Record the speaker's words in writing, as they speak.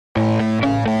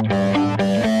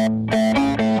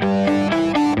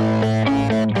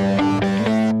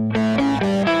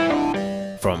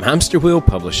Hamster Wheel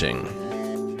Publishing.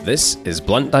 This is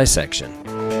Blunt Dissection.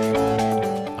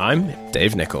 I'm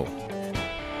Dave Nichol.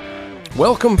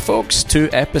 Welcome, folks, to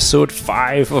episode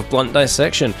 5 of Blunt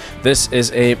Dissection. This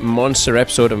is a monster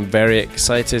episode I'm very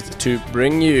excited to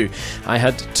bring you. I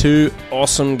had 2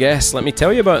 awesome guests. Let me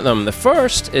tell you about them. The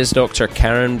first is Dr.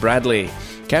 Karen Bradley.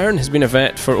 Karen has been a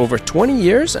vet for over 20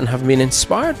 years and have been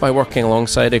inspired by working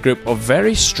alongside a group of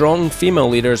very strong female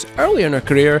leaders early in her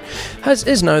career, as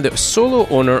is now the solo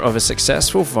owner of a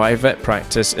successful ViVet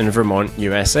practice in Vermont,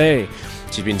 USA.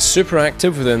 She's been super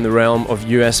active within the realm of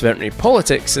US veterinary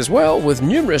politics as well, with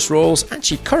numerous roles, and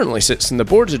she currently sits in the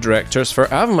board of directors for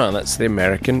AVMA, that's the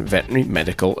American Veterinary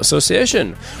Medical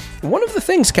Association. One of the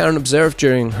things Karen observed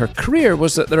during her career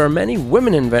was that there are many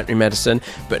women in veterinary medicine,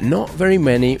 but not very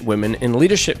many women in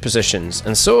leadership positions,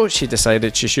 and so she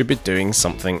decided she should be doing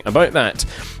something about that.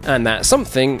 And that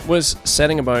something was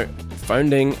setting about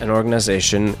founding an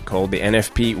organisation called the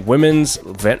NFP Women's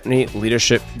Veterinary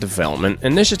Leadership Development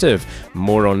Initiative.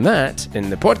 More on that in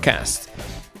the podcast.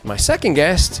 My second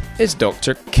guest is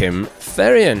Dr. Kim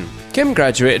Therrien. Kim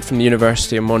graduated from the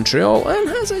University of Montreal and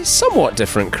has a somewhat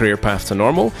different career path to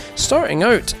normal, starting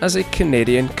out as a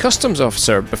Canadian customs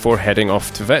officer before heading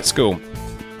off to vet school.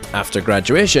 After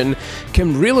graduation,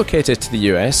 Kim relocated to the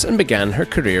US and began her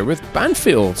career with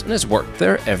Banfield and has worked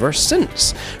there ever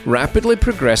since, rapidly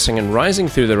progressing and rising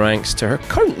through the ranks to her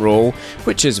current role,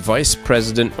 which is Vice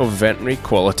President of Veterinary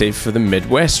Quality for the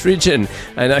Midwest region.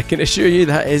 And I can assure you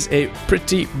that is a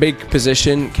pretty big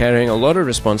position, carrying a lot of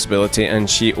responsibility, and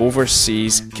she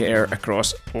oversees care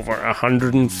across over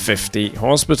 150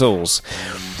 hospitals.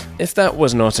 If that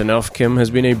was not enough, Kim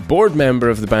has been a board member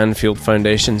of the Banfield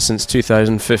Foundation since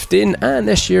 2015 and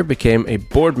this year became a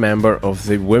board member of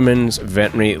the Women's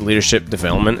Veterinary Leadership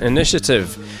Development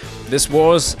Initiative. This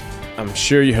was, I'm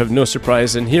sure you have no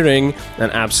surprise in hearing, an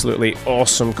absolutely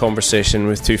awesome conversation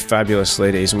with 2 fabulous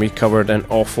ladies, and we covered an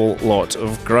awful lot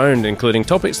of ground, including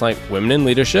topics like women in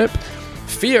leadership,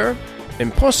 fear,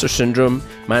 imposter syndrome,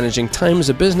 managing time as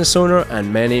a business owner,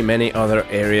 and many, many other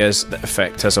areas that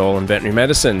affect us all in veterinary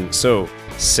medicine. So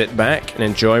sit back and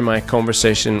enjoy my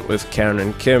conversation with Karen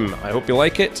and Kim. I hope you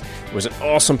like it. It was an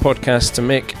awesome podcast to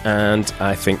make, and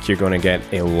I think you're going to get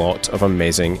a lot of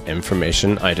amazing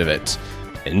information out of it.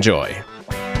 Enjoy.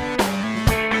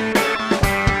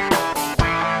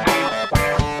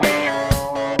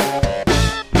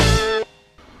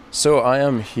 So I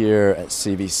am here at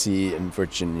CVC in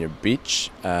Virginia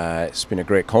Beach. It's been a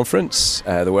great conference.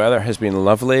 The weather has been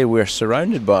lovely. We're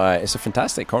surrounded by, it's a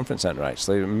fantastic conference centre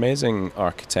actually, amazing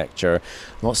architecture,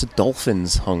 lots of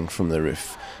dolphins hung from the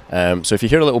roof. So if you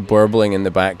hear a little burbling in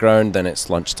the background, then it's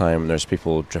lunchtime. There's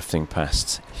people drifting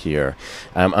past here.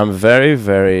 I'm very,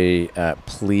 very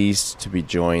pleased to be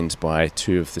joined by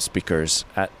 2 of the speakers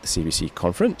at the CVC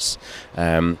conference,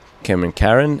 Kim and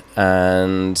Karen,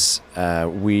 and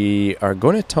we are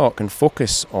going to talk and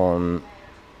focus on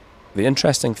the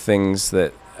interesting things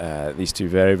that these 2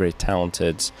 very, very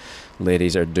talented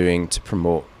ladies are doing to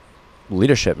promote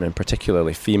leadership, and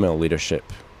particularly female leadership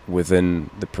within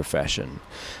the profession.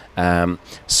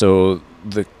 So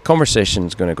the conversation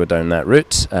is going to go down that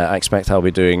route. I expect I'll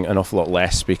be doing an awful lot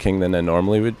less speaking than I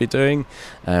normally would be doing,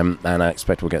 and I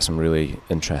expect we'll get some really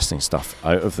interesting stuff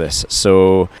out of this.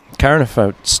 So, Karen, if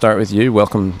I start with you,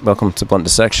 welcome to Blunt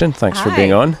Dissection. Thanks Hi. for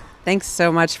being on. Thanks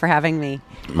so much for having me.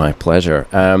 My pleasure.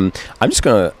 I'm just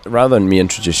going to, rather than me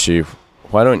introduce you,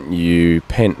 why don't you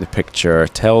paint the picture,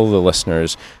 tell the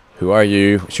listeners who are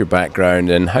you, what's your background,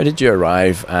 and how did you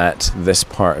arrive at this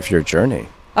part of your journey?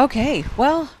 Okay,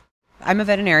 well, I'm a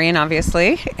veterinarian,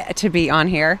 obviously, to be on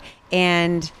here,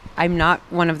 and I'm not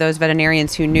one of those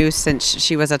veterinarians who knew since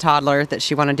she was a toddler that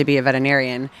she wanted to be a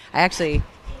veterinarian.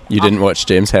 You didn't watch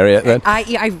James Herriot then?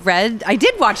 I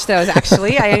did watch those,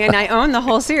 actually, and I own the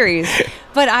whole series,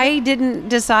 but I didn't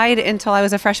decide until I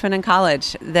was a freshman in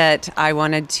college that I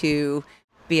wanted to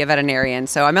be a veterinarian,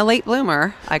 so I'm a late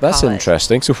bloomer, I call it. That's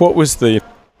interesting. So what was the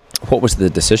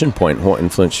decision point? What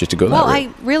influenced you to go that way? Well, I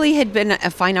really had been at a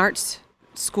fine arts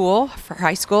school for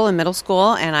high school and middle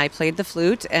school, and I played the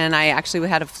flute, and I actually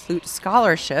had a flute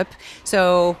scholarship.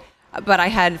 So, but I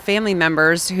had family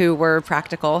members who were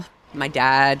practical. My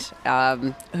dad,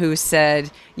 who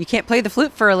said, "You can't play the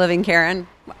flute for a living, Karen."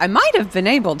 I might have been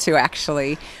able to,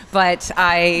 actually, but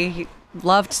I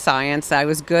loved science. I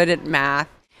was good at math.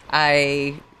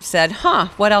 I said,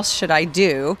 what else should I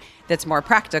do that's more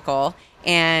practical?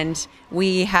 And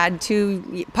we had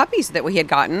 2 puppies that we had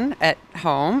gotten at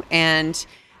home, and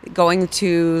going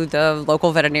to the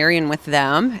local veterinarian with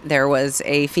them, there was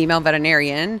a female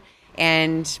veterinarian,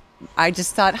 and I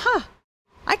just thought,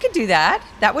 I could do that.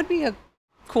 That would be a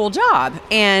cool job,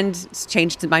 and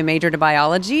changed my major to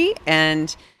biology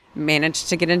and managed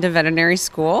to get into veterinary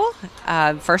school,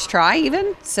 first try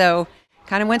even. So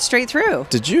kind of went straight through.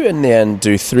 Did you in the end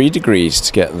do 3 degrees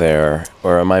to get there,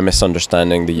 or am I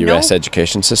misunderstanding the US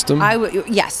education system?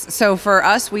 Yes. So for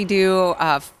us, we do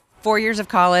 4 years of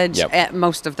college at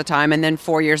most of the time, and then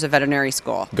 4 years of veterinary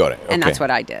school. Got it. Okay. And that's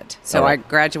what I did. So right. I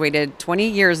graduated 20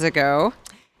 years ago.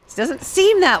 It doesn't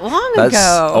seem that long That's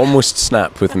ago. almost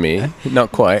snap with me.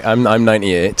 Not quite. I'm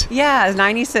 98. Yeah, it's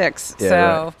 96. Yeah,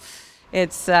 so right.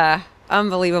 it's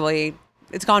unbelievably,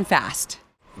 it's gone fast.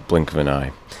 Blink of an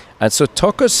eye. And so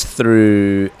talk us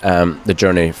through the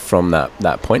journey from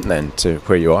that point then to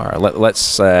where you are.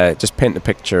 Let's just paint the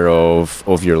picture of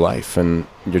your life and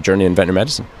your journey in veterinary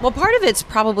medicine. Well, part of it's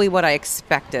probably what I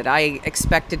expected. I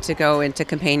expected to go into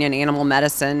companion animal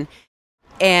medicine.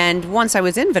 And once I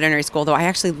was in veterinary school, though, I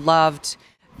actually loved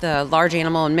the large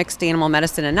animal and mixed animal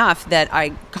medicine enough that I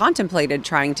contemplated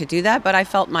trying to do that, but I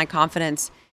felt my confidence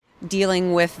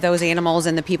dealing with those animals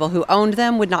and the people who owned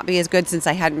them would not be as good since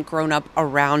I hadn't grown up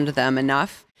around them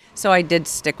enough. So I did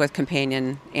stick with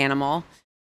companion animal.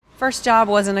 First job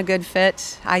wasn't a good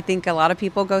fit. I think a lot of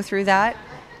people go through that.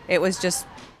 It was just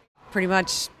pretty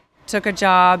much took a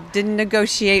job, didn't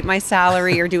negotiate my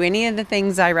salary or do any of the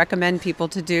things I recommend people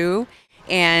to do,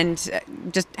 and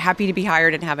just happy to be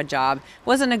hired and have a job.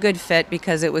 Wasn't a good fit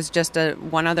because it was just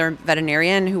one other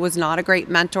veterinarian who was not a great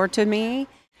mentor to me.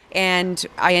 And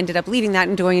I ended up leaving that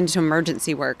and going into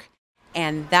emergency work.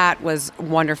 And that was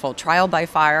wonderful. Trial by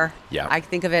fire. Yeah. I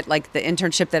think of it like the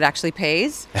internship that actually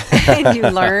pays. And you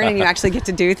learn and you actually get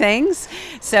to do things.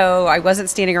 So I wasn't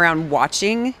standing around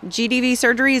watching GDV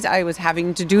surgeries. I was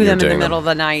having to do them in the middle of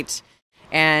the night.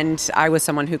 And I was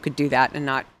someone who could do that and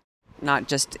not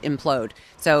just implode.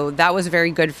 So that was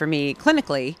very good for me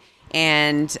clinically.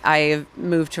 And I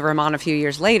moved to Vermont a few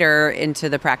years later into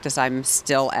the practice I'm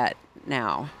still at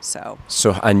now. So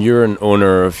and you're an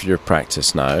owner of your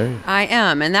practice now? I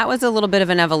am, and that was a little bit of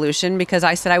an evolution because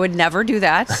I said I would never do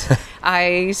that.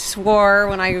 I swore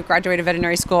when I graduated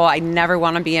veterinary school I never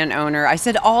want to be an owner. I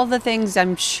said all the things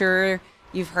I'm sure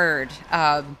you've heard.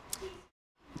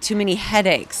 Too many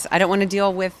headaches. I don't want to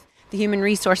deal with the human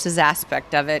resources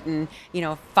aspect of it and,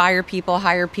 fire people,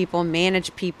 hire people,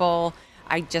 manage people.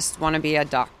 I just want to be a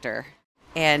doctor.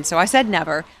 And so I said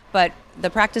never, but the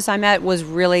practice I'm at was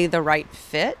really the right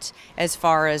fit as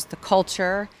far as the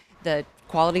culture, the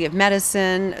quality of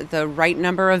medicine, the right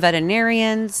number of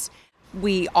veterinarians.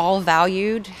 We all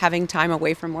valued having time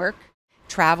away from work,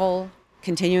 travel,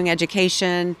 continuing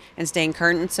education, and staying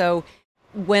current. And so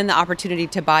when the opportunity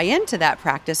to buy into that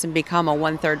practice and become a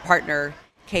 1/3 partner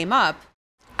came up,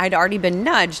 I'd already been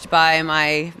nudged by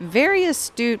my very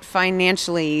astute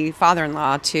financially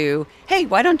father-in-law to, hey,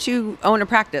 why don't you own a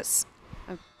practice?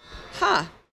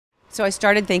 So I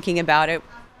started thinking about it,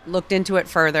 looked into it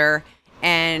further,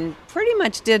 and pretty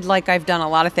much did like I've done a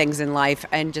lot of things in life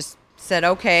and just said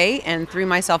okay and threw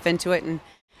myself into it, and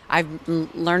I've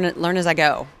learned as I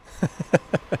go.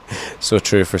 So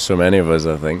true for so many of us,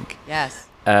 I think. Yes.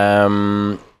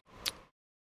 The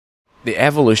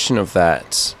evolution of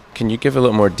that, can you give a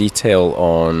little more detail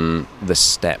on the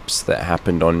steps that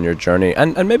happened on your journey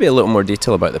and maybe a little more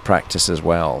detail about the practice as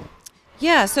well?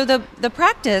 Yeah, so the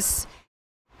practice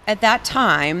at that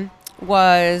time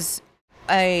was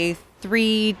a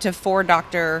 3 to 4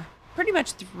 doctor, pretty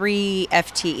much 3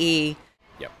 FTE,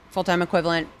 full-time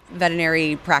equivalent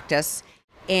veterinary practice.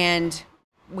 And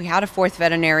we had a 4th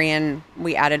veterinarian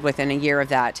we added within a year of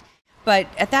that. But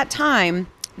at that time,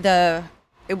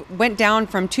 it went down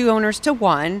from 2 owners to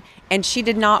 1, and she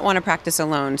did not want to practice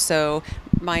alone. So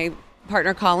my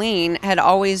partner, Colleen, had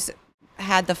always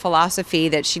had the philosophy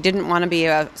that she didn't want to be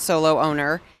a solo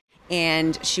owner,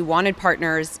 and she wanted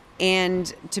partners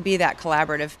and to be that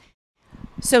collaborative.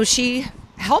 So she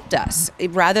helped us.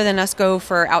 Rather than us go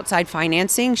for outside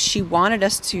financing, she wanted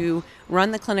us to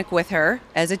run the clinic with her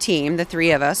as a team, the 3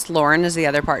 of us. Lauren is the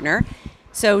other partner.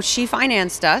 So she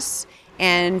financed us,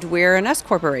 and we're an S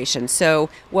corporation. So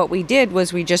what we did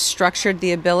was we just structured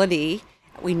the ability.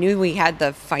 We knew we had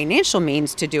the financial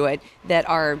means to do it, that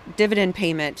our dividend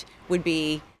payment would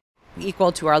be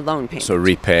equal to our loan payment. So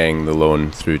repaying the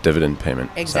loan through dividend payment.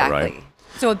 Exactly. Is that right?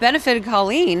 So it benefited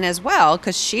Colleen as well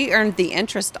because she earned the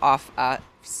interest off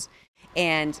us.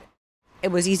 And it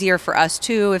was easier for us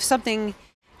too.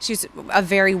 She's a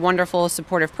very wonderful,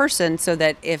 supportive person, so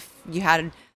that if you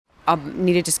had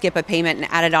needed to skip a payment and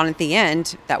add it on at the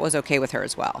end, that was okay with her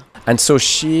as well. And so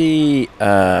she,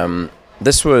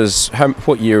 this was,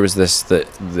 what year was this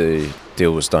that the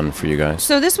deal was done for you guys?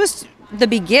 So this was the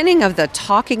beginning of the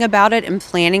talking about it and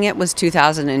planning it was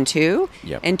 2002.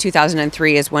 Yep. And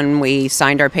 2003 is when we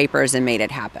signed our papers and made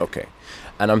it happen. Okay.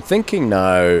 And I'm thinking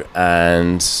now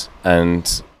and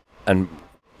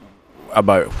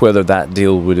about whether that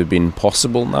deal would have been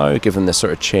possible now, given the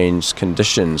sort of changed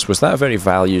conditions. Was that a very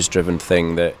values-driven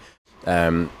thing that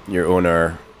your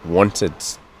owner wanted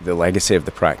the legacy of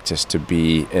the practice to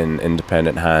be in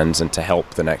independent hands and to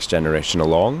help the next generation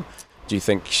along? Do you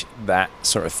think that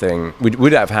sort of thing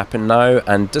would have happened now?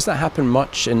 And does that happen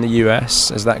much in the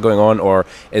US? Is that going on? Or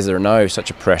is there now such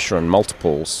a pressure on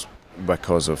multiples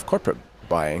because of corporate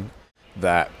buying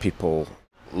that people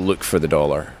look for the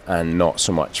dollar and not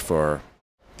so much for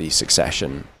the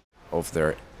succession of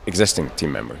their existing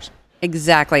team members?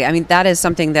 Exactly. I mean, that is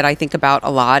something that I think about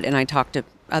a lot, and I talk to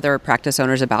other practice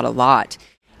owners about a lot.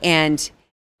 And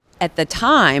at the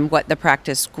time, what the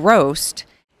practice grossed,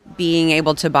 being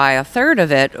able to buy a third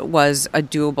of it was a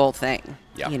doable thing.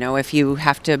 Yeah. You know, if you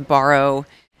have to borrow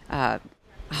 $150,000,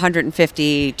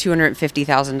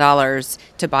 $250,000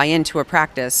 to buy into a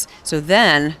practice, so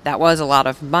then that was a lot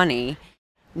of money.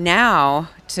 Now,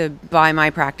 to buy my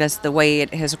practice the way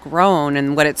it has grown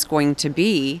and what it's going to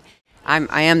be,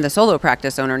 I am the solo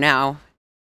practice owner now.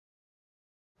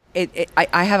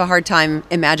 I have a hard time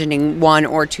imagining one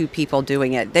or two people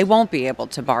doing it. They won't be able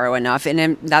to borrow enough,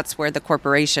 and that's where the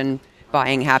corporation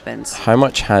buying happens. How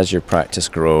much has your practice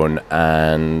grown,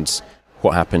 and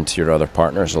what happened to your other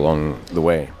partners along the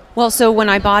way? Well, so when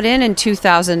I bought in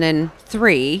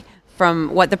 2003,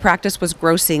 from what the practice was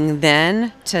grossing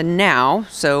then to now,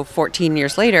 so 14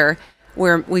 years later,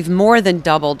 we've more than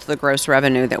doubled the gross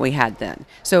revenue that we had then.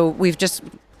 So we've just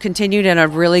continued in a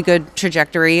really good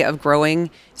trajectory of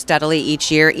growing steadily each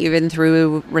year, even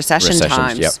through recessions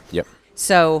times. Yep.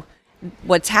 So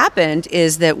what's happened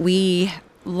is that we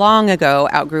long ago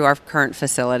outgrew our current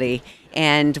facility,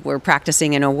 and we're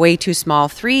practicing in a way too small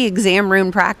 3 exam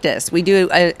room practice. We do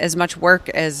as much work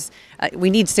as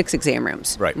we need 6 exam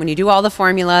rooms. Right. When you do all the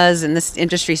formulas and this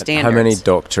industry standards. How many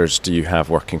doctors do you have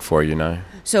working for you now?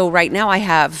 So right now I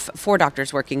have 4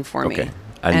 doctors working for me.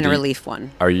 And a relief one.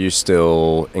 Are you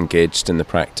still engaged in the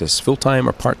practice full-time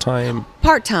or part-time?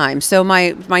 Part-time. So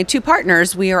my 2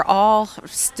 partners, we are all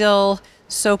still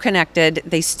so connected.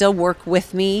 They still work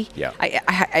with me. Yeah.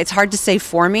 It's hard to say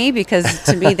for me, because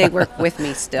to me they work with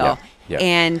me still. Yeah.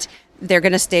 And they're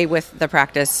going to stay with the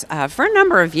practice for a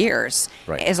number of years,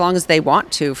 right, as long as they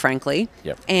want to, frankly.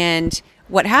 Yep. And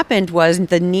what happened was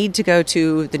the need to go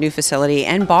to the new facility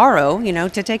and borrow,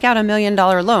 to take out $1 million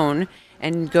loan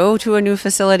and go to a new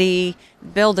facility,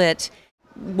 build it,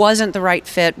 wasn't the right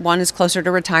fit. One is closer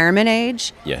to retirement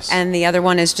age. Yes. And the other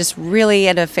one is just really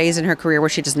at a phase in her career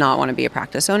where she does not want to be a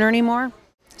practice owner anymore.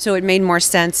 So it made more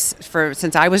sense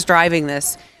since I was driving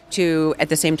this, to at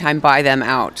the same time buy them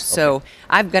out. Okay. So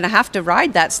I'm going to have to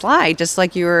ride that slide, just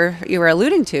like you were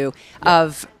alluding to,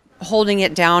 of holding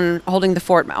it down, holding the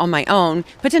fort on my own.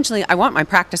 Potentially, I want my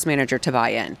practice manager to buy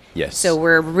in. Yes. So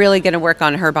we're really going to work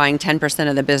on her buying 10%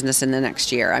 of the business in the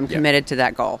next year. I'm committed to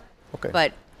that goal. Okay.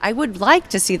 But I would like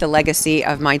to see the legacy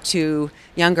of my 2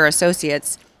 younger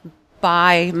associates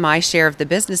buy my share of the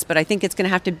business, but I think it's going to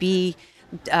have to be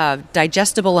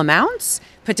digestible amounts,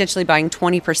 potentially buying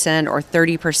 20% or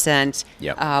 30%.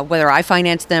 Yep. Whether I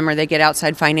finance them or they get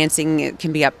outside financing, it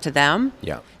can be up to them.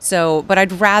 Yeah. So, but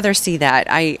I'd rather see that.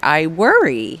 I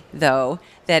worry, though,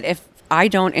 that if I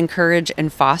don't encourage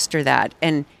and foster that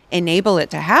and enable it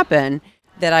to happen,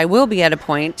 that I will be at a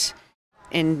point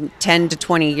in 10 to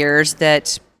 20 years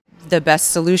that the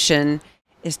best solution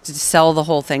is to sell the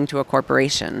whole thing to a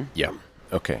corporation. Yeah.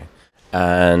 Okay.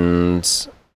 And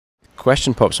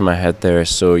question pops in my head there.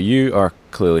 So you are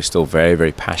clearly still very,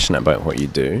 very passionate about what you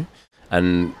do.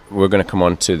 And we're going to come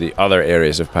on to the other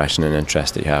areas of passion and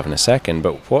interest that you have in a second.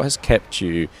 But what has kept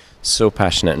you so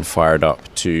passionate and fired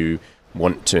up to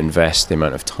want to invest the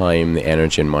amount of time, the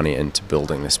energy and money into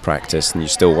building this practice, and you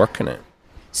still work in it?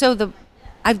 So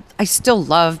I still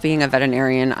love being a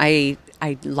veterinarian. I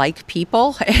like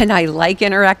people and I like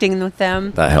interacting with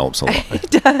them. That helps a lot.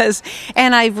 It does.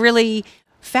 And I've really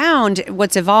found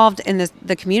what's evolved in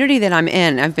the community that I'm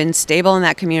in. I've been stable in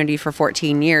that community for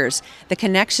 14 years. The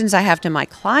connections I have to my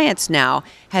clients now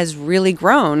has really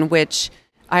grown, which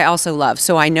I also love.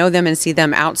 So I know them and see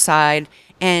them outside,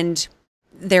 and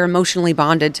they're emotionally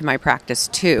bonded to my practice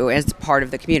too as part of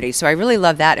the community. So I really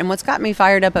love that. And what's got me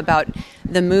fired up about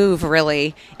the move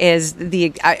really is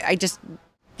I just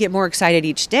get more excited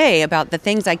each day about the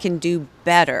things I can do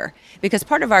better, because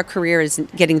part of our career is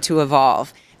getting to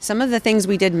evolve. Some of the things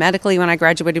we did medically when I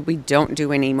graduated, we don't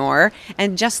do anymore.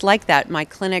 And just like that, my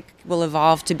clinic will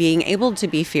evolve to being able to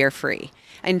be fear-free.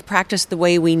 and practice the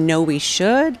way we know we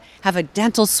should, have a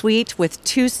dental suite with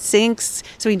 2 sinks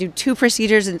so we can do 2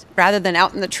 procedures rather than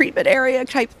out in the treatment area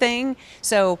type thing.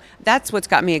 So that's what's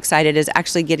got me excited, is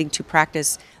actually getting to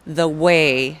practice the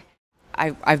way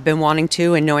I've been wanting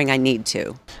to and knowing I need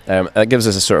to. That gives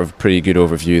us a sort of pretty good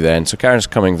overview then. So Karen's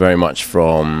coming very much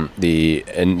from the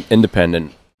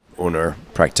independent owner,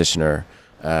 practitioner,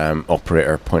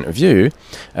 operator point of view,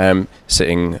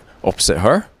 sitting opposite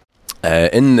her.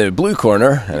 In the blue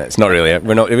corner, and it's not really,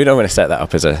 we don't want to set that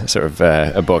up as a sort of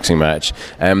a boxing match.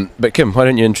 But Kim, why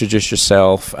don't you introduce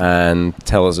yourself and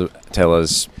tell us,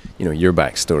 your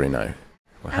backstory now.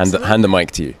 Hand the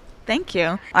mic to you. Thank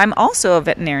you. I'm also a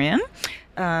veterinarian.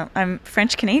 I'm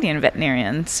French-Canadian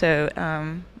veterinarian, so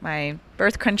my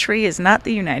birth country is not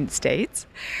the United States.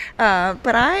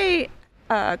 But I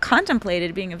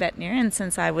contemplated being a veterinarian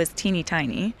since I was teeny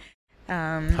tiny.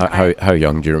 How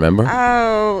young do you remember?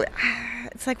 Oh,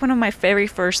 it's like one of my very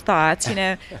first thoughts.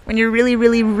 When you're really,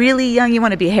 really, really young, you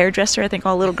want to be a hairdresser. I think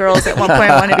all little girls at one point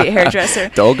want to be a hairdresser.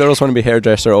 Do all girls want to be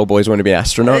hairdresser? All boys want to be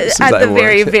astronauts? At the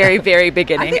very, very, very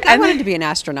beginning. I think I wanted to be an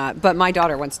astronaut, but my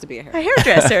daughter wants to be a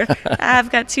hairdresser. I've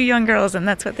got 2 young girls, and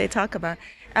that's what they talk about.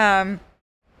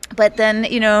 But then,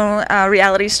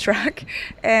 reality struck,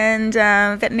 and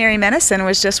veterinary medicine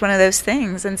was just one of those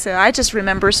things. And so I just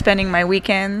remember spending my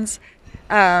weekends,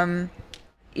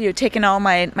 taking all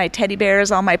my teddy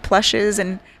bears, all my plushes,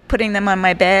 and putting them on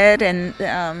my bed and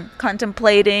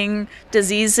contemplating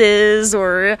diseases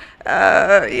or,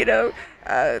 they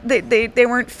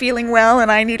weren't feeling well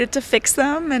and I needed to fix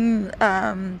them.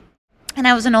 And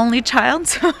I was an only child,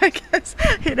 so I guess,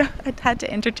 I had to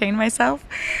entertain myself.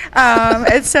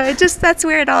 And so that's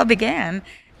where it all began.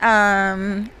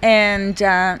 And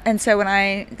so when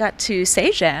I got to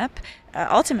CEGEP,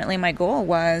 ultimately my goal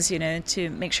was, to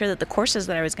make sure that the courses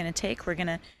that I was going to take were going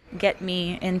to get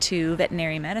me into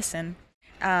veterinary medicine.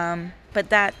 But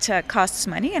that costs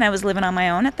money, and I was living on my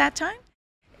own at that time.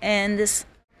 And this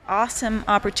awesome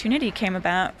opportunity came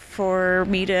about for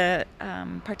me to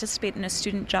participate in a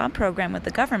student job program with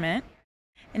the government,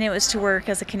 and it was to work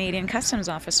as a Canadian Customs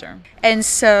officer. And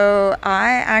so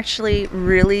I actually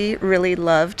really, really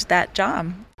loved that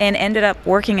job and ended up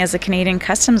working as a Canadian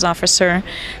Customs officer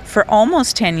for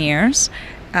almost 10 years.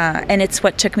 And it's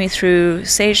what took me through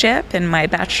CEGEP and my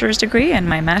bachelor's degree and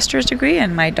my master's degree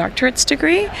and my doctorate's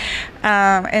degree.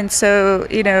 And so,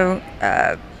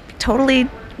 totally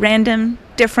random,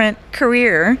 different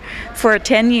career for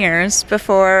 10 years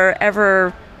before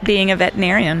ever being a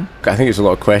veterinarian. I think there's a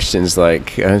lot of questions,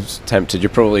 like, I was tempted, you're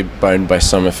probably bound by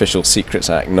some Official Secrets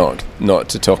Act not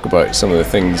to talk about some of the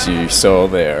things you saw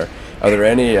there. Are there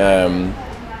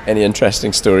any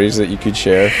interesting stories that you could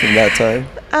share from that time?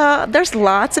 There's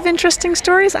lots of interesting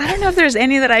stories. I don't know if there's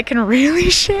any that I can really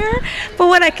share, but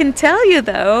what I can tell you,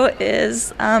 though,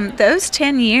 is those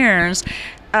 10 years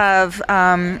of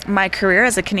my career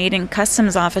as a Canadian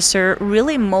Customs officer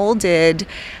really molded,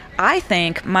 I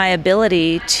think, my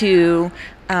ability to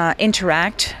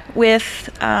interact with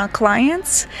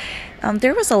clients.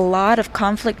 There was a lot of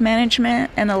conflict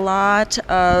management and a lot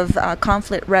of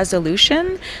conflict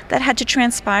resolution that had to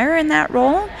transpire in that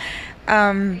role.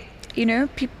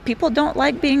 People don't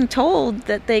like being told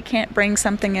that they can't bring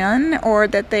something in, or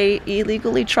that they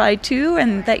illegally tried to,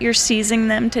 and that you're seizing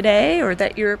them today, or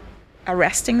that you're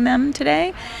arresting them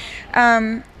today.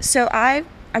 So I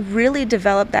really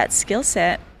developed that skill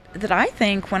set that I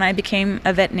think when I became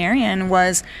a veterinarian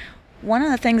was one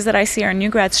of the things that I see our new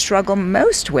grads struggle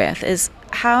most with, is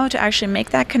how to actually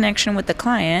make that connection with the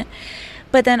client,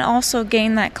 but then also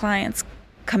gain that client's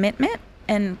commitment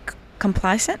and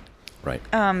complacent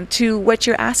to what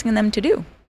you're asking them to do.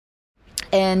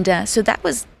 And so that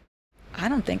was, I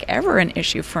don't think, ever an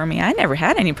issue for me. I never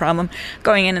had any problem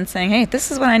going in and saying, hey,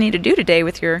 this is what I need to do today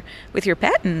with your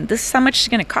pet, and this is how much it's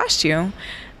going to cost you.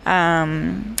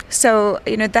 So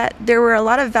that there were a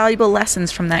lot of valuable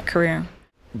lessons from that career.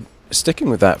 Sticking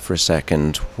with that for a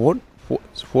second, what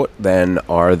then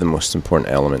are the most important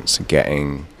elements of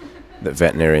getting that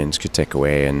veterinarians could take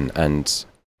away and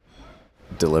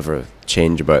deliver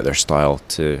change about their style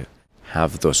to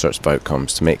have those sorts of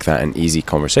outcomes, to make that an easy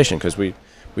conversation? Because we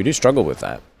do struggle with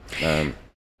that.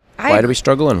 Why do we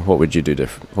struggle, and what would you do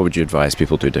different? What would you advise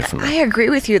people do differently? I agree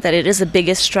with you that it is the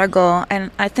biggest struggle, and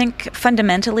I think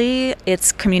fundamentally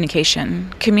it's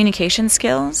communication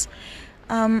skills.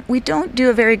 We don't do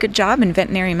a very good job in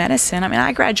veterinary medicine. I mean,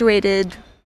 I graduated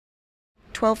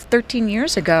 12, 13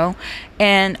 years ago,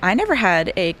 and I never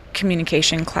had a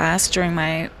communication class during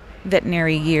my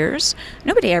veterinary years.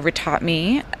 Nobody ever taught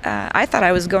me. I thought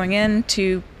I was going in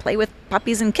to play with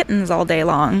puppies and kittens all day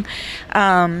long.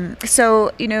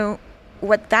 So,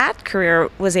 what that career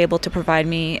was able to provide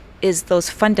me is those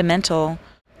fundamental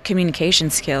communication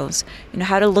skills.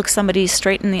 How to look somebody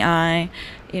straight in the eye,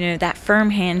 that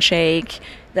firm handshake,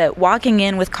 that walking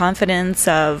in with confidence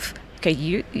of,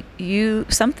 okay, you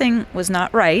something was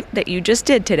not right that you just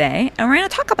did today, and we're going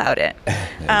to talk about it.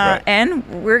 Right.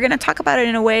 And we're going to talk about it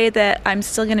in a way that I'm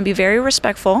still going to be very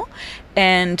respectful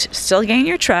and still gain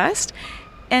your trust.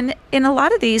 And in a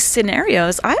lot of these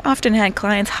scenarios, I often had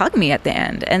clients hug me at the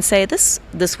end and say, this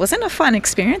wasn't a fun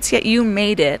experience, yet you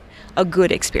made it a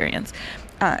good experience.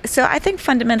 So I think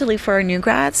fundamentally for our new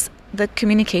grads, the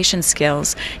communication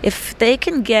skills, if they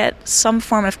can get some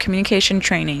form of communication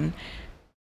training,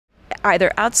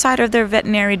 either outside of their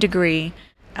veterinary degree,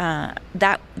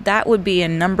 that would be a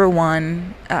number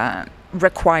one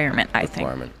requirement, I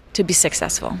think, to be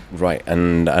successful. Right,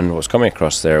 and what's coming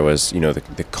across there was,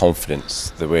 the confidence,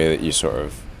 the way that you sort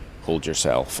of hold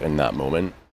yourself in that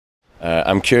moment.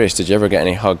 I'm curious, did you ever get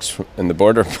any hugs in the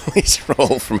border police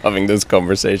role from having those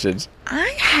conversations?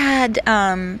 I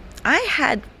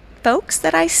had folks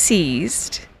that I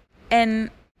seized and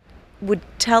would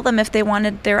tell them if they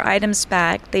wanted their items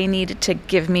back, they needed to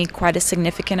give me quite a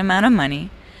significant amount of money,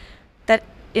 that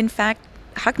in fact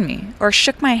hugged me or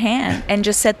shook my hand and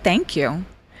just said thank you.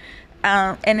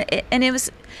 And it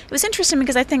was interesting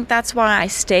because I think that's why I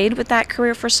stayed with that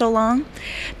career for so long.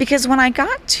 Because when I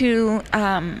got to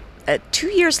 2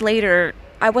 years later,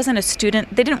 I wasn't a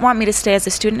student. They didn't want me to stay as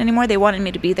a student anymore. They wanted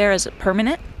me to be there as a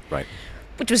permanent. Right.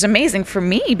 Which was amazing for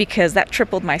me because that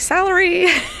tripled my salary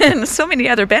and so many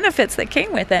other benefits that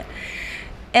came with it.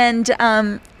 And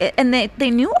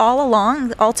they knew all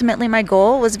along, ultimately my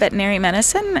goal was veterinary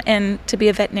medicine and to be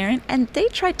a veterinarian. And they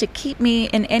tried to keep me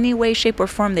in any way, shape, or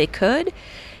form they could.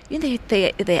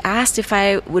 They asked if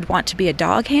I would want to be a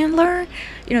dog handler.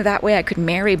 That way I could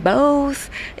marry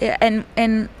both. And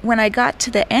when I got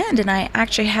to the end and I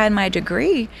actually had my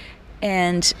degree,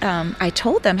 and I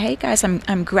told them, hey guys,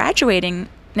 I'm graduating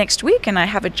next week and I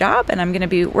have a job and I'm going to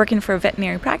be working for a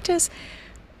veterinary practice.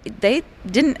 They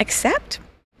didn't accept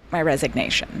my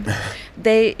resignation.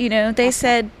 They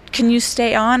said, can you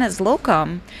stay on as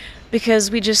locum? Because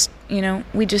we just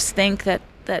think that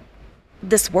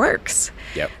this works.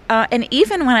 Yep. And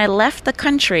even when I left the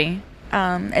country,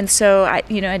 and so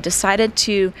I decided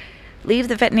to leave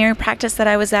the veterinary practice that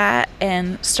I was at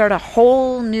and start a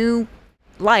whole new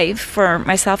life for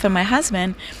myself and my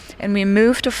husband, and we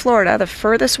moved to Florida, the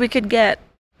furthest we could get,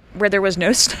 where there was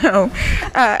no snow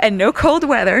and no cold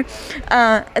weather.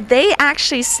 They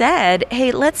actually said,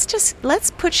 hey, let's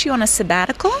put you on a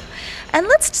sabbatical and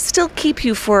let's still keep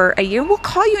you for a year. We'll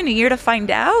call you in a year to find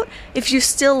out if you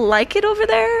still like it over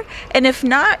there, and if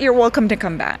not, you're welcome to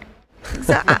come back.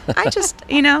 So I just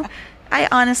I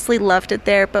honestly loved it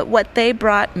there. But what they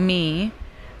brought me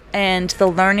and the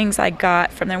learnings I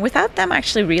got from them, without them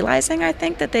actually realizing, I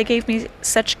think that they gave me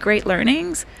such great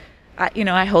learnings,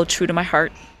 I hold true to my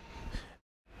heart.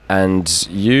 And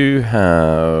you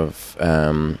have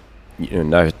now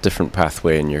a different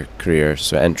pathway in your career,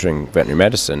 so entering veterinary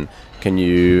medicine. Can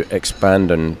you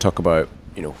expand and talk about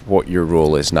what your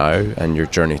role is now and your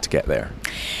journey to get there?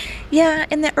 Yeah,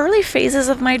 in the early phases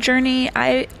of my journey,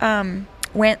 I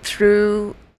went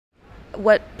through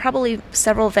what probably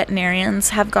several veterinarians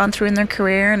have gone through in their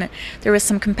career, and there was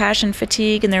some compassion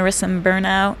fatigue and there was some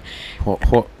burnout.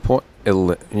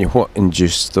 What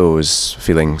induced those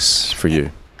feelings for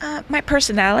you? My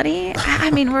personality.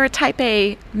 I mean, we're a type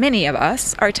A. Many of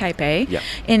us are type A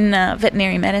in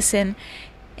veterinary medicine,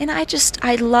 and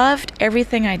I loved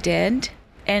everything I did,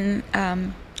 and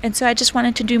so I just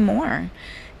wanted to do more.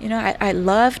 I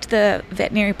loved the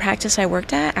veterinary practice I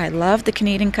worked at. I loved the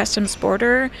Canadian Customs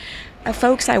Border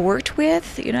folks I worked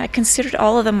with. I considered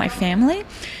all of them my family.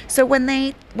 So when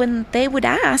they would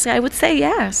ask, I would say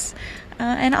yes.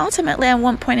 And ultimately, at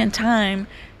one point in time,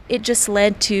 it just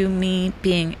led to me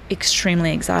being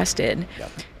extremely exhausted. Yeah.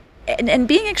 And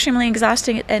being extremely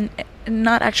exhausted and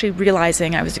not actually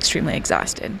realizing I was extremely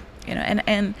exhausted.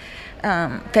 And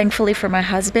thankfully for my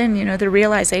husband, the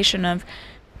realization of,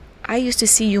 I used to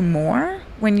see you more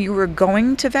when you were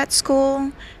going to vet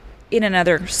school in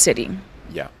another city.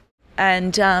 Yeah.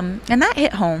 And that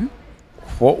hit home.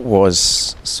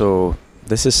 So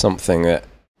this is something that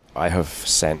I have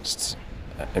sensed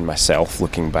in myself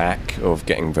looking back, of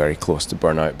getting very close to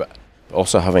burnout, but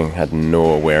also having had no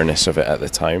awareness of it at the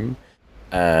time.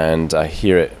 And I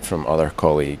hear it from other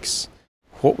colleagues.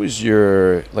 What was so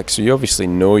you obviously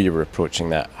know you were approaching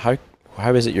that. How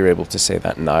is it you're able to say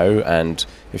that now? And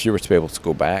if you were to be able to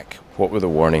go back, what were the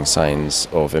warning signs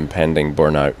of impending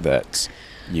burnout that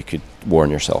you could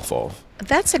warn yourself of?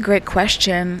 That's a great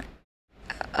question.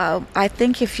 I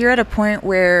think if you're at a point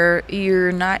where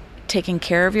you're not taking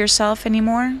care of yourself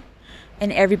anymore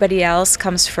and everybody else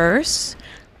comes first,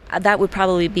 that would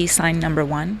probably be sign number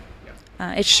one.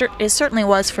 It certainly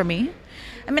was for me.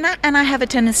 I mean, I have a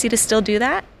tendency to still do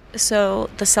that. So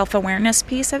the self-awareness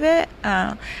piece of it,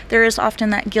 there is often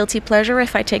that guilty pleasure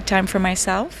if I take time for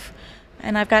myself.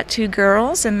 And I've got 2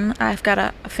 girls, and I've got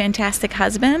a fantastic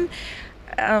husband.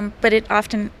 But it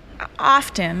often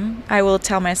I will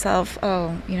tell myself,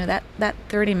 oh, that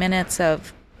 30 minutes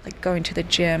of like going to the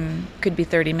gym could be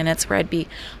 30 minutes where I'd be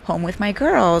home with my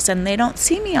girls, and they don't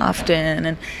see me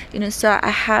often. And, so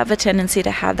I have a tendency to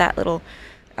have that little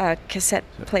cassette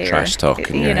player, trash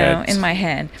talk in my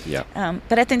head. Yeah.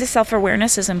 But I think the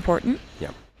self-awareness is important.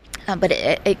 Yeah. But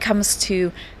it comes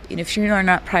to, if you are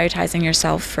not prioritizing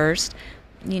yourself first,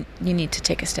 you need to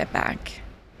take a step back.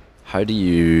 So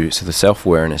the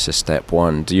self-awareness is step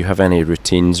one. Do you have any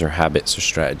routines or habits or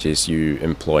strategies you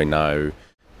employ now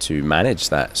to manage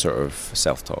that sort of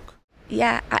self-talk?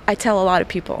 Yeah, I tell a lot of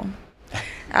people.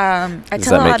 Does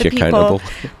that make you accountable?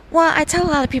 Well, I tell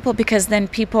a lot of people because then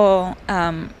people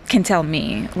can tell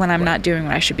me when I'm not doing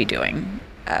what I should be doing,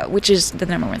 which is the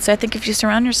number one. So I think if you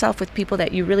surround yourself with people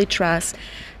that you really trust,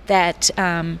 that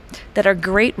are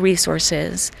great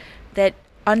resources, that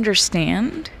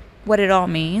understand what it all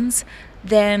means,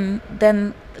 then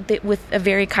they, with a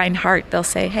very kind heart, they'll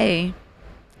say, "Hey,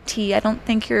 T, I don't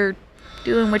think you're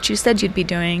doing what you said you'd be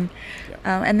doing,"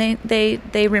 and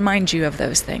they remind you of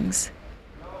those things.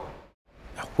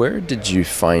 Where did you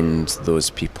find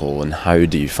those people, and how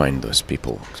do you find those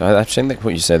people? So I think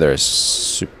what you say there is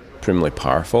supremely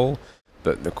powerful,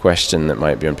 but the question that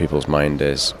might be on people's mind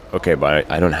is, okay, but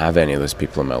I don't have any of those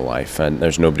people in my life, and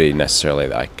there's nobody necessarily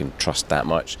that I can trust that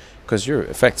much, because you're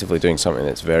effectively doing something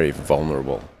that's very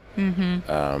vulnerable.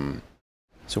 Mm-hmm.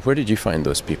 So where did you find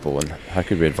those people, and how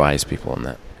could we advise people on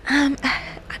that?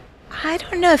 I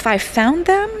don't know if I found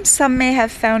them. Some may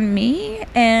have found me,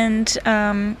 and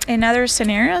in other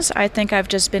scenarios, I think I've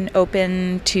just been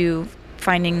open to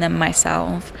finding them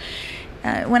myself.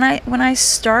 When I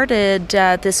started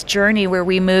this journey where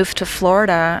we moved to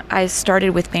Florida, I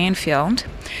started with Banfield,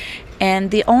 and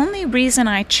the only reason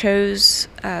I chose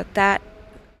that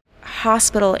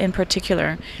hospital in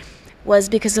particular was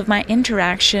because of my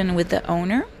interaction with the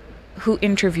owner who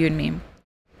interviewed me.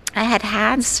 I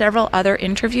had several other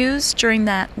interviews during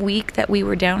that week that we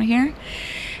were down here,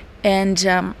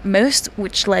 and most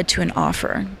which led to an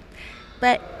offer.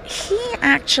 But he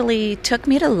actually took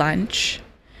me to lunch,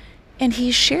 and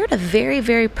he shared a very,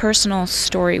 very personal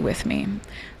story with me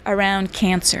around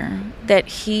cancer that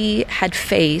he had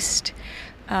faced,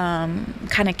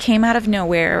 kind of came out of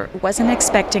nowhere, wasn't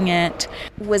expecting it,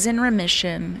 was in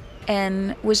remission,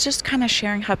 and was just kind of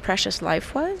sharing how precious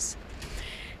life was.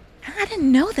 And I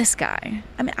didn't know this guy.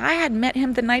 I mean, I had met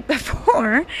him the night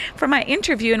before for my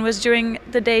interview, and was doing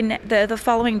the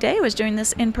following day was doing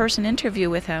this in-person interview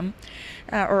with him,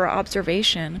 or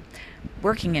observation,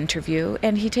 working interview.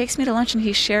 And he takes me to lunch and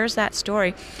he shares that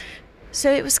story.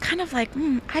 So it was kind of like,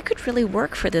 I could really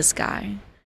work for this guy.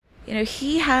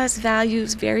 He has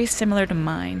values very similar to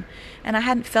mine. And I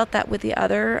hadn't felt that with the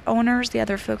other owners, the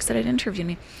other folks that had interviewed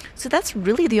me. So that's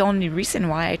really the only reason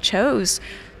why I chose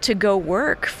to go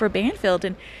work for Banfield.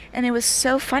 And it was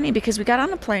so funny because we got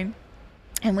on a plane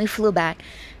and we flew back.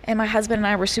 And my husband and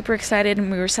I were super excited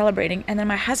and we were celebrating. And then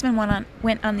my husband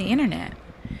went on the internet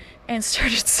and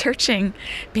started searching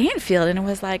Banfield. And it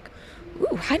was like,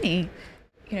 ooh, honey,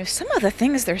 some of the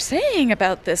things they're saying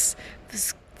about this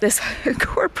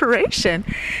corporation.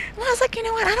 And I was like, you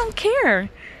know what? I don't care.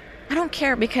 I don't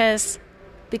care because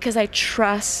I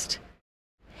trust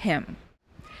him.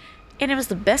 And it was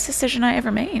the best decision I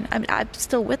ever made. I'm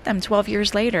still with them 12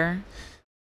 years later.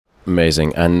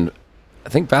 Amazing. And I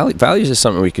think values is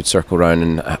something we could circle around,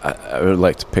 and I would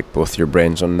like to pick both your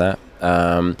brains on that.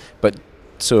 But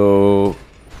so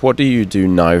what do you do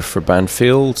now for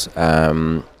Banfield?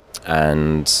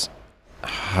 And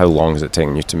how long is it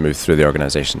taking you to move through the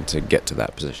organization to get to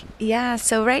that position? Yeah,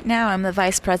 so right now I'm the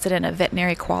Vice President of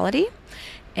Veterinary Quality,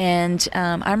 and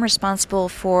I'm responsible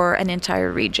for an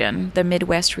entire region, the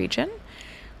Midwest region,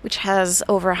 which has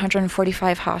over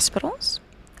 145 hospitals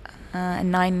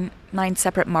and nine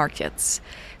separate markets.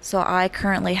 So I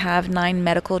currently have 9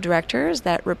 medical directors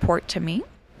that report to me,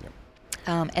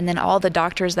 and then all the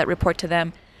doctors that report to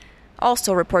them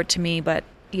also report to me, but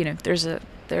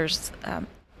there's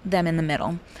them in the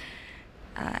middle.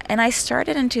 And I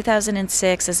started in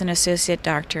 2006 as an associate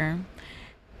doctor,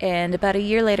 and about a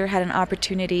year later had an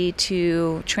opportunity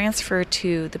to transfer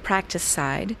to the practice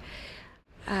side,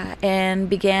 and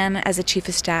began as a chief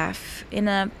of staff in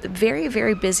a very,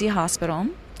 very busy hospital.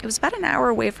 It was about an hour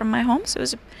away from my home, so it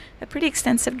was a pretty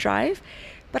extensive drive,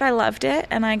 but I loved it,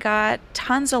 and I got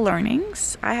tons of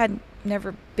learnings. I had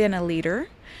never been a leader,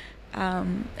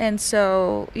 and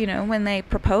so, when they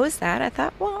proposed that, I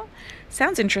thought, well,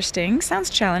 sounds interesting, sounds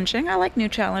challenging. I like new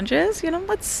challenges.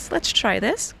 Let's try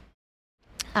this.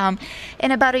 And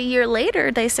about a year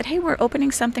later, they said, hey, we're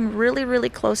opening something really, really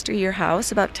close to your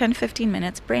house, about 10, 15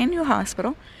 minutes, brand new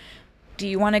hospital. Do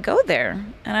you want to go there?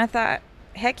 And I thought,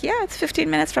 heck yeah, it's 15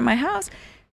 minutes from my house.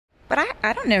 But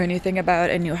I don't know anything about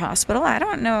a new hospital. I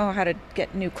don't know how to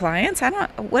get new clients. I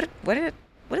don't, what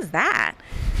is that?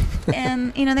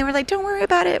 And, they were like, don't worry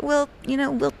about it. We'll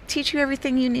teach you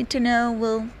everything you need to know.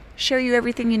 We'll show you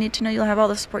everything you need to know. You'll have all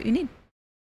the support you need.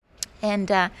 And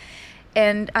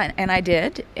I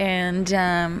did,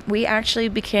 and we actually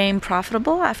became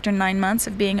profitable after 9 months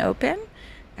of being open.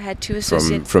 I had 2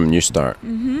 associate from New Start.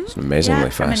 Mm-hmm. It's an amazingly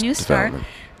fast from a New Start.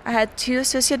 development. I had 2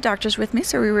 associate doctors with me,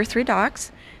 so we were 3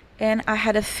 docs, and I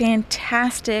had a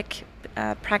fantastic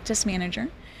practice manager.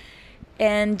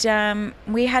 And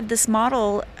we had this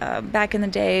model back in the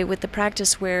day with the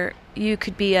practice where you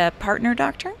could be a partner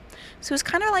doctor. So it was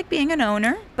kind of like being an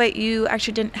owner, but you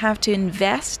actually didn't have to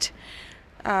invest.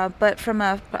 But from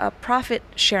a profit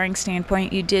sharing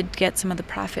standpoint, you did get some of the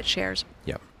profit shares.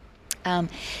 Yep.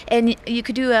 And you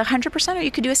could do 100% or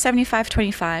you could do a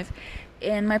 75-25.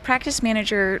 And my practice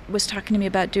manager was talking to me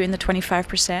about doing the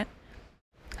 25%.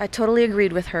 I totally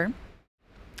agreed with her.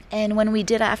 And when we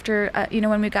did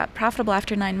when we got profitable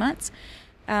after 9 months,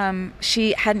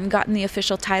 she hadn't gotten the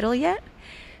official title yet.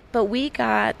 But we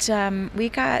got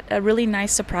a really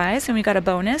nice surprise, and we got a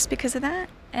bonus because of that.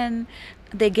 And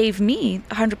they gave me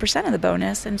 100% of the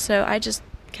bonus, and so I just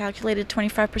calculated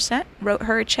 25%, wrote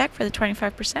her a check for the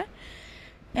 25%,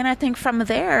 and I think from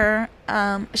there,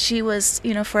 she was,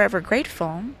 forever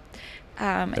grateful.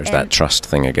 There's that trust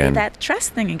thing again. That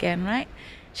trust thing again, right?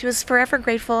 She was forever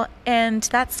grateful, and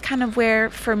that's kind of where,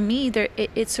 for me,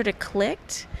 it sort of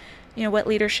clicked, what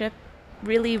leadership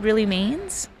really, really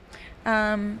means.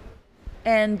 And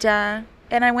I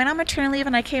went on maternity leave,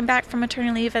 and I came back from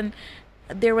maternity leave, and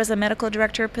there was a medical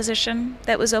director position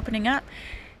that was opening up.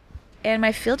 And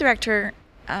my field director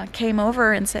came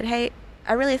over and said, hey,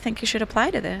 I really think you should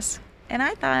apply to this. And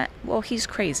I thought, well, he's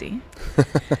crazy.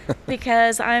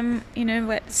 Because I'm,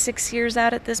 6 years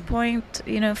out at this point,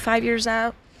 5 years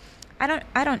out.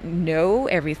 I don't know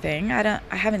everything. I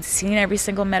haven't seen every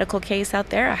single medical case out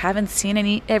there. I haven't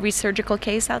seen every surgical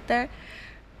case out there.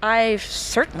 I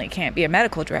certainly can't be a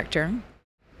medical director.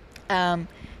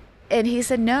 And he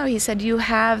said, no, he said, you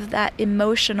have that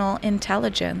emotional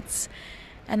intelligence.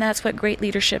 And that's what great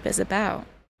leadership is about.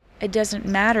 It doesn't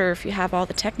matter if you have all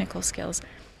the technical skills.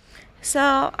 So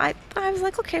I was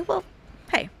like, okay, well,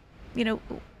 hey,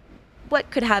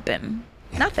 what could happen?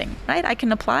 Nothing, right? I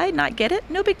can apply, not get it.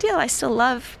 No big deal. I still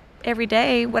love every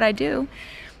day what I do.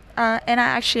 And I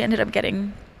actually ended up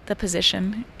getting the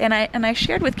position. And I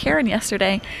shared with Karen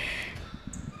yesterday,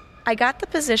 I got the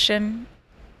position,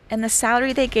 and the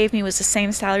salary they gave me was the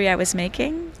same salary I was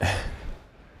making.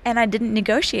 And I didn't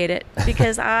negotiate it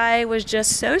because I was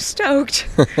just so stoked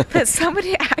that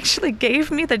somebody actually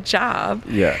gave me the job.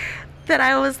 Yeah. That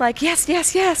I was like, yes,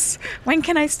 yes, yes. When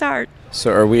can I start?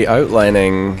 So are we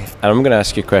outlining, and I'm going to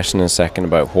ask you a question in a second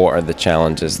about what are the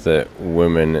challenges that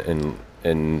women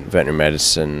in veterinary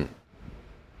medicine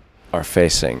are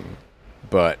facing.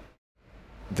 But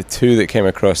the two that came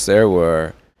across there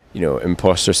were,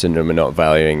 imposter syndrome and not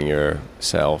valuing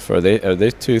yourself. Are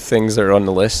they two things that are on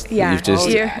the list that you've just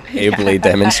ably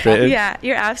demonstrated? Yeah,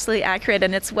 you're absolutely accurate.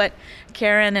 And it's what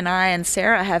Karen and I and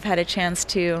Sarah have had a chance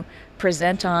to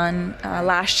present on.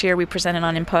 Last year we presented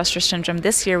on imposter syndrome.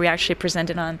 This year we actually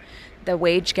presented on the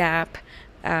wage gap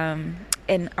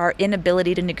and our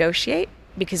inability to negotiate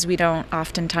because we don't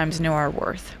oftentimes know our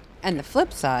worth. And the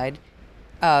flip side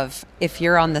of if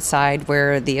you're on the side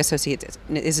where the associate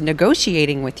is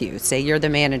negotiating with you, say you're the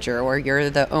manager or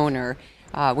you're the owner,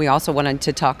 we also wanted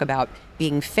to talk about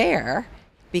being fair,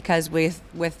 because with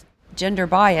gender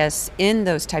bias in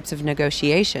those types of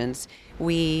negotiations,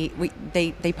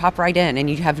 they pop right in and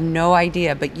you have no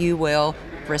idea, but you will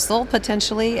bristle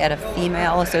potentially at a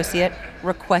female associate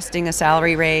requesting a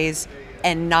salary raise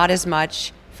and not as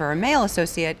much for a male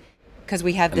associate, because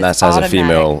we have this. And that's as a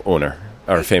female owner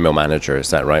or a female manager,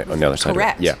 is that right, on the other side?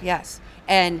 Correct. Yeah. Yes.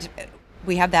 And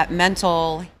we have that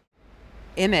mental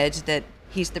image that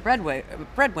he's the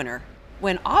breadwinner,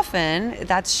 when often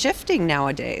that's shifting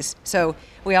nowadays. So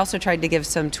we also tried to give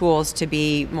some tools to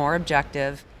be more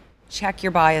objective, check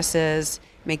your biases,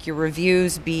 make your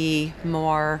reviews be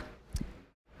more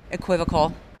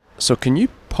equivocal. So can you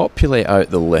populate out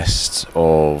the list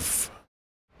of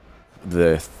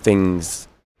the things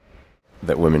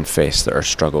that women face that are a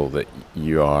struggle that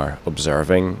you are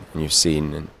observing and you've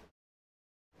seen, and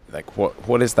like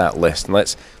what is that list? And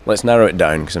let's narrow it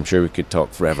down, because I'm sure we could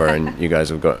talk forever and you guys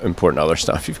have got important other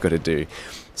stuff you've got to do.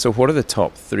 So what are the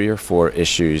top 3 or 4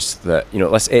 issues that,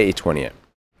 let's 80-20 it.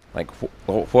 Like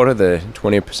what are the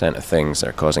 20% of things that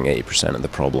are causing 80% of the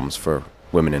problems for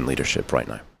women in leadership right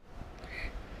now?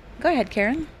 Go ahead,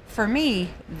 Karen. For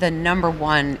me, the number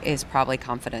one is probably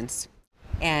confidence.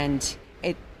 And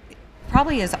it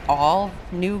probably is all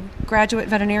new graduate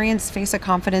veterinarians face a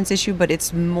confidence issue, but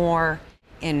it's more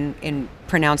in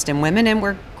pronounced in women, and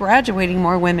we're graduating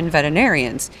more women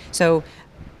veterinarians. So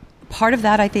part of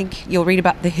that, I think you'll read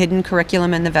about the hidden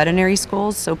curriculum in the veterinary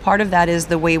schools. So part of that is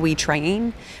the way we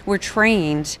train. We're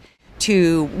trained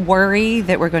to worry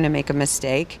that we're going to make a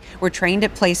mistake. We're trained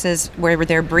at places where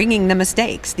they're bringing the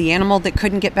mistakes. The animal that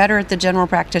couldn't get better at the general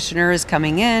practitioner is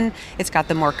coming in. It's got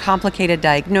the more complicated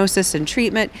diagnosis and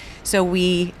treatment. So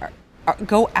we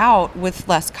go out with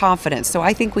less confidence. So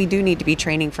I think we do need to be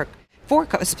training for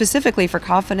specifically for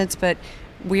confidence, but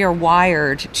we are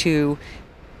wired to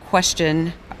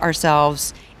question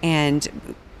ourselves and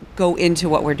go into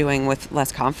what we're doing with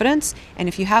less confidence. And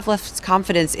if you have less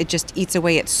confidence, it just eats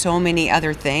away at so many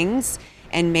other things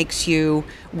and makes you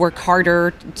work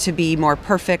harder to be more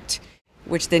perfect,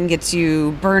 which then gets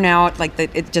you burnout.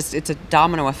 It's a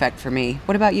domino effect for me.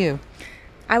 What about you?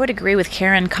 I would agree with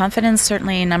Karen. Confidence,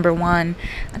 certainly number one.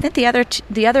 I think the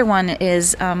other one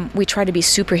is we try to be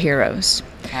superheroes.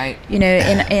 Right.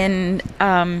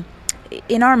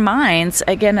 In our minds,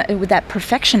 again, with that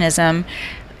perfectionism,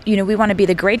 we want to be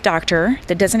the great doctor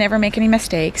that doesn't ever make any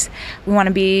mistakes. We want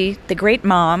to be the great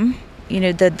mom,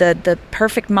 the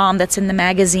perfect mom that's in the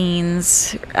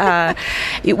magazines.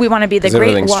 We want to be the great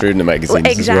everything's true in the magazines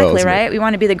exactly, as well, right? We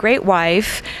want to be the great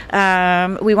wife.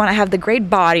 We want to have the great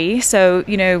body. So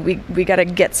we got to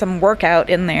get some workout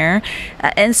in there,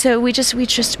 and so we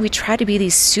try to be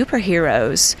these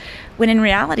superheroes when in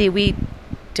reality we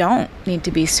don't need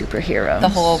to be superheroes. The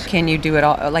whole can you do it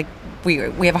all? Like we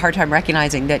have a hard time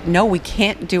recognizing that no, we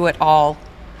can't do it all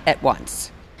at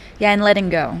once. Yeah, and letting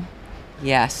go.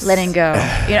 Yes. Letting go.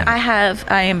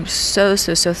 I am so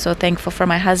thankful for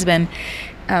my husband.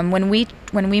 When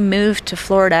we moved to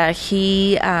Florida,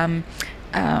 he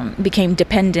became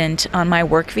dependent on my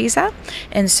work visa.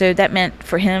 And so that meant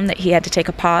for him that he had to take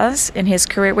a pause in his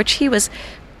career, which he was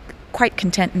quite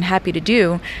content and happy to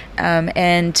do.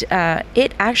 And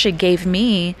it actually gave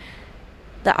me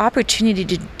the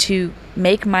opportunity to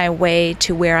make my way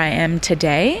to where I am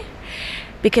today,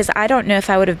 because I don't know if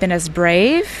I would have been as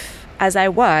brave as I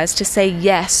was to say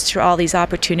yes to all these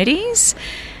opportunities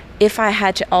if I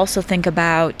had to also think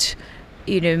about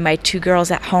my 2 girls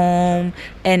at home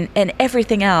and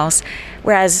everything else.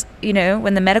 Whereas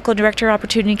when the medical director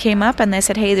opportunity came up and they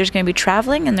said, hey, there's going to be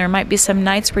traveling and there might be some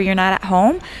nights where you're not at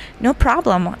home, no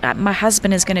problem, my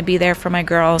husband is going to be there for my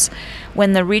girls.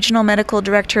 When the regional medical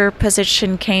director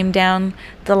position came down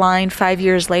the line 5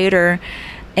 years later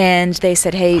and they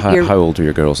said, hey, how old were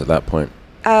your girls at that point?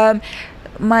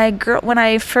 My girl, when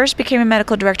I first became a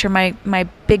medical director, my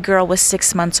big girl was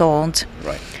 6 months old.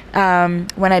 Right.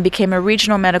 When I became a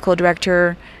regional medical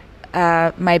director,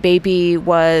 my baby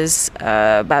was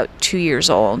about 2 years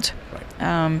old.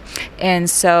 Right. And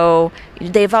so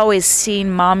they've always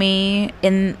seen mommy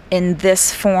in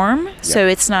this form, so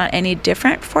it's not any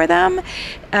different for them.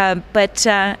 But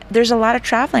there's a lot of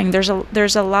traveling. There's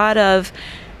a lot of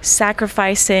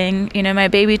sacrificing. My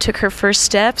baby took her first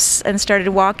steps and started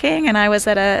walking, and I was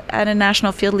at a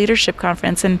national field leadership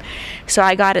conference, and so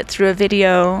I got it through a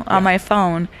video on my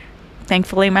phone.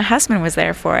 Thankfully, my husband was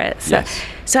there for it. So, yes.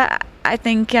 So I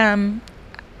think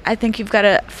you've got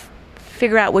to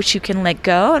figure out what you can let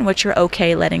go and what you're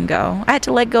okay letting go. I had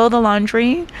to let go of the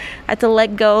laundry. I had to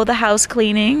let go of the house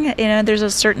cleaning. There's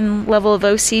a certain level of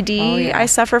OCD I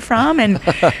suffer from, and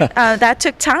that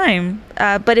took time.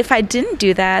 But if I didn't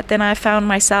do that, then I found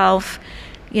myself,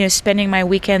 spending my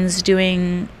weekends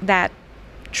doing that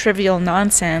trivial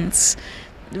nonsense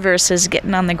versus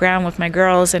getting on the ground with my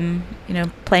girls and,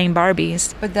 playing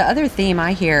Barbies. But the other theme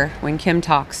I hear when Kim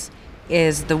talks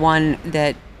is the one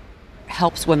that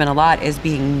helps women a lot is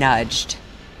being nudged.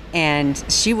 And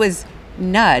she was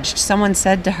nudged. Someone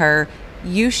said to her,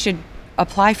 you should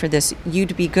apply for this.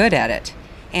 You'd be good at it.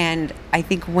 And I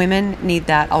think women need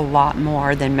that a lot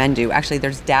more than men do. Actually,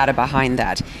 there's data behind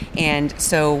that. And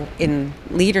so in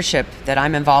leadership that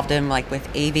I'm involved in, like with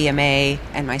AVMA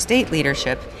and my state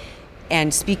leadership,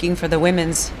 and speaking for the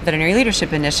Women's Veterinary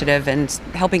Leadership Initiative and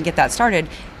helping get that started,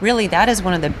 really that is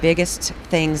one of the biggest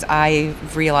things I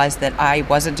realized that I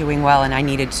wasn't doing well and I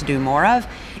needed to do more of,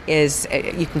 is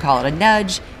you can call it a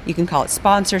nudge, you can call it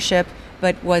sponsorship,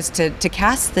 but was to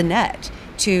cast the net,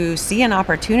 to see an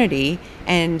opportunity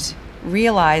and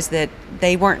realize that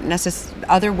they weren't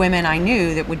other women I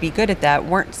knew that would be good at that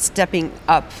weren't stepping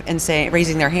up and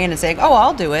raising their hand and saying, oh,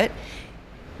 I'll do it.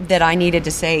 That I needed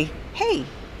to say, hey,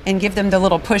 and give them the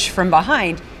little push from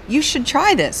behind. You should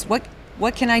try this.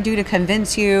 What can I do to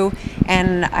convince you?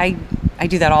 And I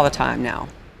do that all the time now.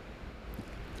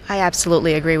 I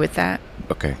absolutely agree with that.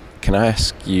 Okay. Can I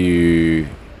ask you,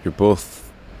 you're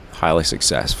both highly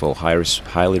successful,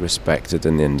 highly respected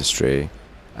in the industry.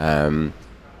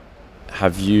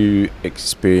 Have you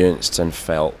experienced and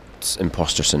felt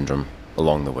imposter syndrome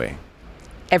along the way?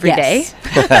 Every day?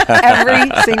 Every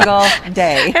single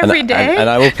day. Every day? And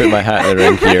I will put my hat in the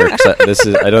ring here, because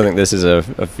I don't think this is a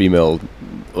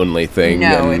female-only thing.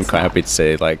 No, and I'm quite happy to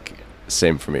say, like,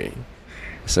 same for me.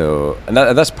 So, and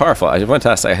that's powerful. I want to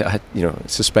ask, I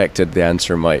suspected the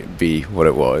answer might be what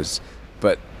it was,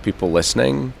 but people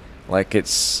listening, like,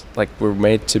 it's like we're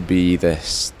made to be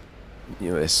this,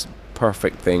 this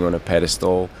perfect thing on a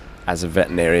pedestal as a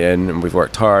veterinarian, and we've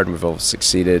worked hard and we've all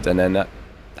succeeded, and then that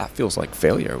feels like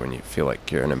failure when you feel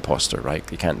like you're an imposter, right?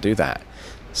 You can't do that.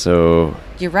 So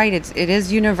you're right. It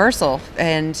is universal,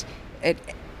 and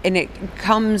it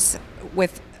comes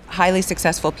with highly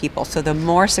successful people. So the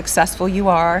more successful you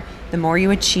are, the more you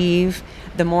achieve,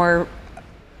 the more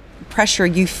pressure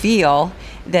you feel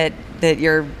that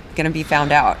you're going to be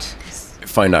found out.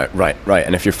 Find out, right.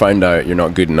 And if you're found out you're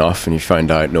not good enough, and you find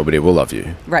out nobody will love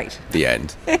you, right? The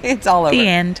end. It's all over. The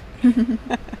end.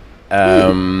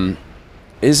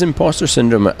 Is imposter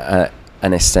syndrome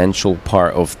an essential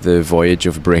part of the voyage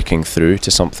of breaking through to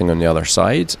something on the other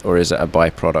side, or is it a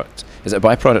byproduct? Is it a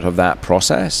byproduct of that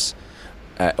process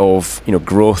of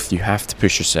growth? You have to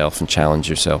push yourself and challenge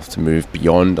yourself to move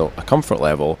beyond a comfort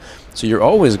level. So you're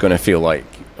always going to feel like,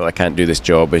 well, I can't do this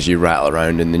job as you rattle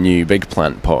around in the new big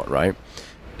plant pot, right?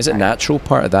 Is it a natural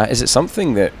part of that? Is it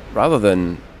something that, rather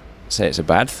than say it's a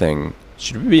bad thing,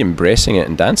 should we be embracing it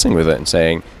and dancing with it and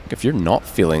saying, if you're not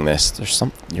feeling this, there's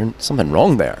something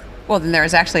wrong there? Well, then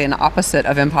there's actually an opposite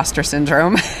of imposter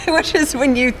syndrome, which is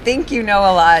when you think you know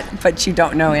a lot, but you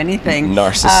don't know anything.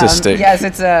 Narcissistic. Yes,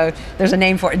 there's a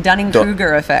name for it,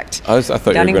 Dunning-Kruger effect. I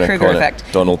thought you were going to call it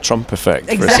Donald Trump effect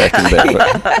for a second there.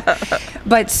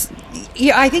 But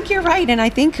yeah, I think you're right. And I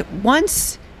think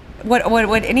once,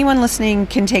 what anyone listening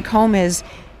can take home is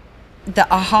the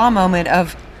aha moment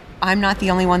of, I'm not the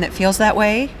only one that feels that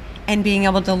way. And being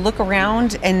able to look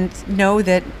around and know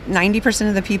that 90%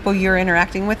 of the people you're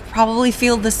interacting with probably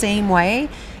feel the same way,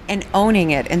 and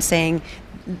owning it and saying,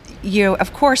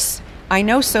 of course, I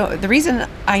know so. The reason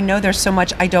I know there's so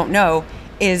much I don't know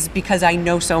is because I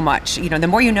know so much. The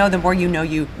more you know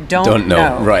you don't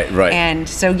know. Right. And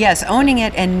so, yes, owning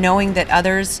it and knowing that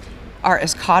others are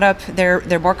as caught up,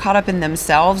 they're more caught up in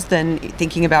themselves than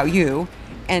thinking about you,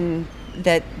 and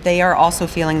that they are also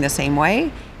feeling the same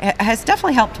way. It has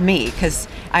definitely helped me, because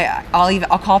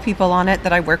I'll call people on it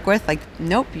that I work with, like,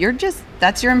 nope,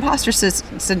 that's your imposter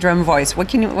syndrome voice. What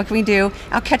can we do?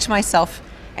 I'll catch myself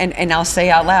and I'll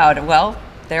say out loud, well,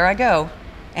 there I go.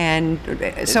 And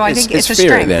so I think it's a fear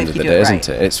strength at the end of the day, isn't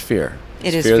it? It's fear.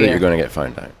 It's fear that you're going to get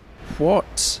found out.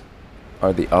 What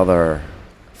are the other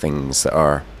things that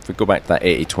are, if we go back to that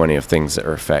 80-20 of things that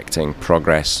are affecting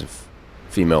progress of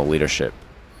female leadership,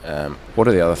 what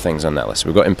are the other things on that list?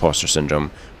 We've got imposter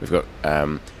syndrome. We've got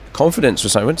confidence.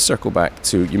 So I want to circle back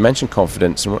to, you mentioned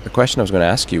confidence, and the question I was going to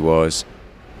ask you was,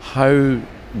 how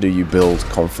do you build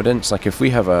confidence? Like, if we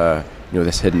have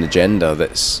this hidden agenda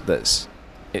that's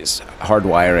it's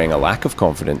hardwiring a lack of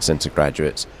confidence into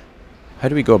graduates, how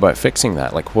do we go about fixing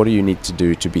that? Like, what do you need to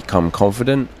do to become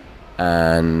confident?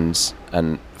 And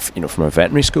from a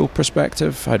veterinary school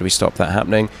perspective, how do we stop that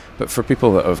happening? But for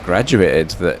people that have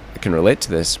graduated that can relate to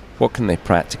this, what can they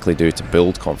practically do to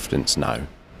build confidence now?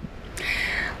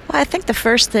 Well, I think the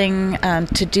first thing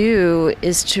to do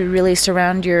is to really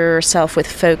surround yourself with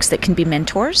folks that can be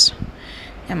mentors.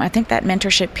 I think that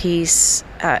mentorship piece,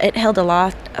 it held a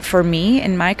lot for me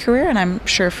in my career, and I'm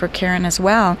sure for Karen as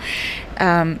well.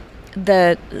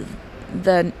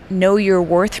 The know your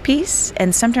worth piece,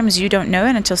 and sometimes you don't know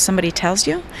it until somebody tells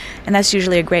you, and that's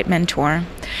usually a great mentor.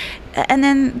 And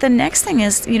then the next thing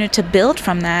is, to build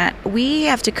from that, we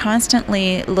have to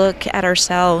constantly look at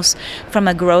ourselves from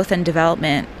a growth and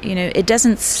development. It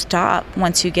doesn't stop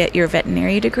once you get your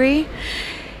veterinary degree.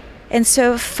 And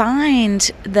so find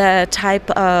the type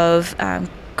of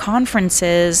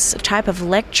conferences, type of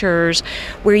lectures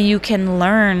where you can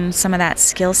learn some of that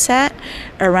skill set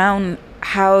around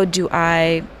how do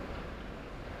I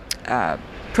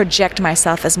project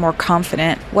myself as more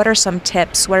confident. What are some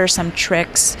tips? What are some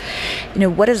tricks?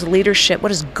 What does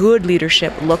good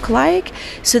leadership look like,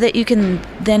 so that you can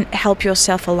then help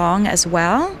yourself along as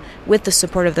well with the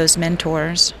support of those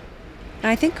mentors. And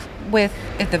I think with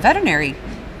the veterinary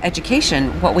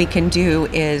education, what we can do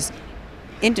is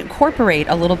incorporate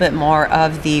a little bit more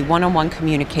of the one-on-one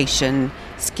communication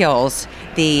skills,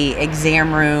 the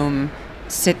exam room,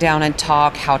 sit down and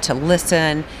talk, how to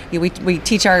listen. We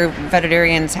teach our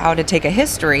veterinarians how to take a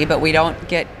history, but we don't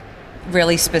get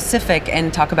really specific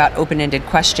and talk about open-ended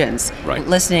questions. Right.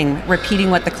 Listening,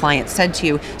 repeating what the client said to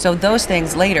you. So those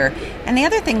things later. And the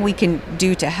other thing we can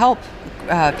do to help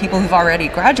people who've already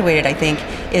graduated, I think,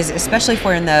 is, especially if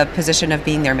we're in the position of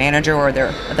being their manager or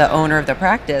the owner of the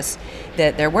practice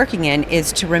that they're working in,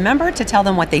 is to remember to tell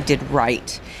them what they did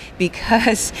right.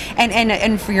 Because,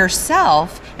 and for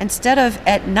yourself, instead of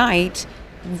at night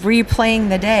replaying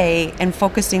the day and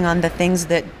focusing on the things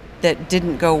that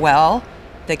didn't go well,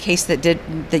 the case that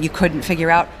you couldn't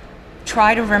figure out,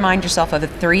 try to remind yourself of the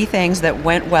 3 things that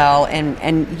went well,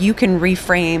 and you can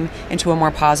reframe into a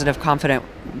more positive, confident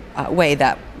way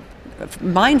that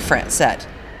mindset.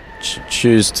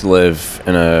 Choose to live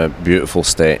in a beautiful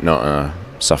state, not in a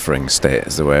suffering state,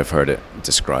 is the way I've heard it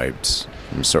described.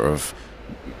 From sort of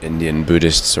Indian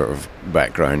Buddhist sort of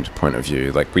background point of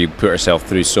view. Like, we put ourselves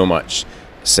through so much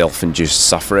self-induced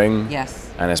suffering.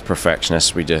 Yes. And as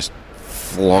perfectionists, we just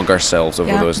flog ourselves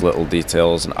over those little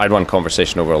details. And I had one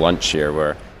conversation over lunch here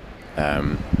where,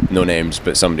 no names,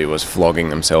 but somebody was flogging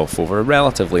themselves over a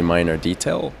relatively minor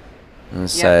detail and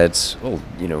said, well,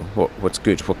 what's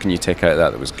good? What can you take out of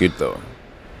that was good, though?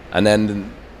 And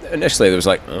then initially there was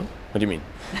like, oh, what do you mean?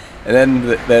 And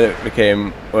then it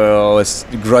became, well, it's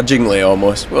grudgingly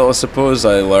almost, well, I suppose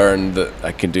I learned that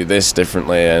I can do this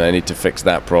differently and I need to fix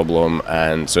that problem,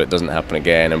 and so it doesn't happen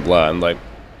again, and blah. And like,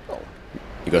 oh,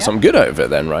 you got something good out of it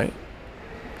then, right?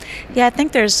 Yeah, I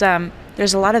think there's a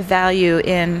lot of value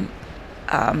in,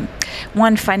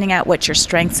 one, finding out what your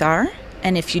strengths are,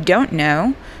 and if you don't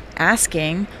know,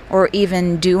 asking, or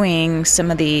even doing some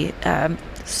of the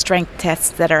strength tests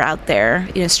that are out there.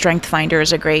 Strength Finder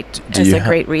is a great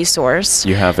resource. Do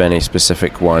you have any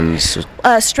specific ones?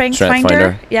 Strength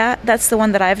Finder, yeah, that's the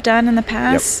one that I've done in the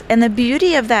past. Yep. And the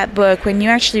beauty of that book, when you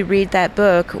actually read that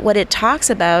book, what it talks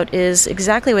about is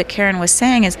exactly what Karen was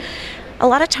saying, is a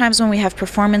lot of times when we have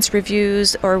performance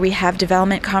reviews or we have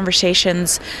development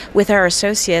conversations with our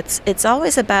associates, it's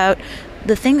always about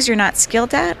the things you're not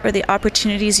skilled at or the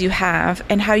opportunities you have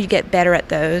and how you get better at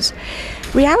those.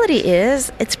 Reality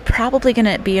is, it's probably going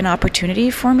to be an opportunity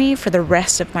for me for the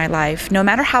rest of my life. No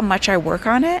matter how much I work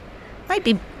on it, might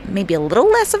be maybe a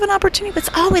little less of an opportunity, but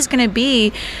it's always going to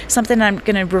be something I'm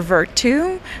going to revert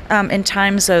to in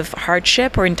times of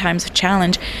hardship or in times of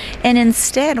challenge. And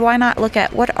instead, why not look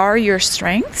at what are your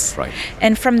strengths? Right.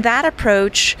 And from that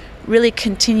approach, really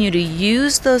continue to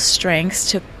use those strengths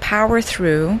to power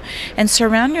through and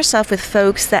surround yourself with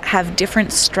folks that have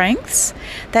different strengths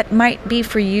that might be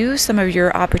for you some of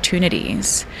your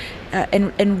opportunities,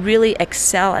 and really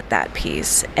excel at that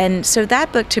piece. And so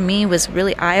that book to me was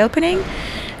really eye-opening,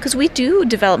 because we do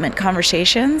development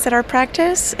conversations at our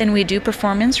practice, and we do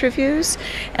performance reviews,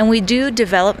 and we do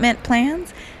development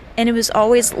plans. And it was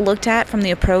always looked at from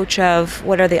the approach of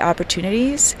what are the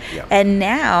opportunities. Yeah. And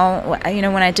now,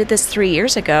 when I did this 3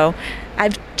 years ago,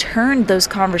 I've turned those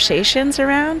conversations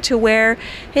around to where,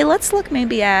 hey, let's look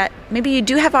maybe you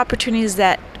do have opportunities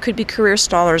that could be career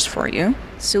stallers for you.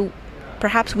 So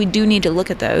perhaps we do need to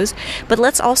look at those. But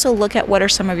let's also look at what are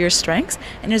some of your strengths,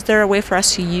 and is there a way for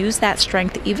us to use that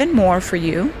strength even more for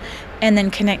you, and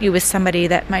then connect you with somebody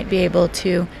that might be able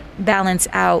to balance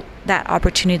out that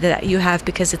opportunity that you have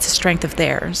because it's a strength of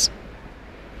theirs.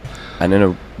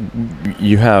 And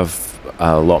you have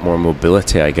a lot more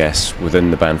mobility, I guess,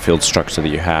 within the Banfield structure that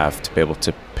you have to be able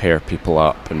to pair people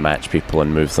up and match people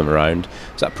and move them around.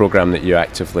 Is that a program that you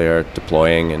actively are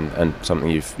deploying and something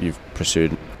you've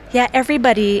pursued? Yeah,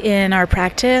 everybody in our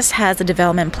practice has a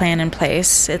development plan in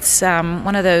place. It's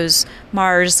one of those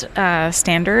Mars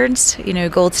standards,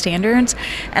 gold standards,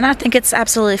 and I think it's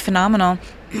absolutely phenomenal.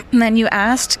 And you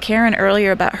asked Karen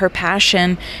earlier about her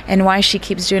passion and why she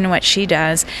keeps doing what she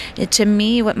does. To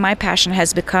me, what my passion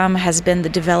has become has been the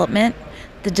development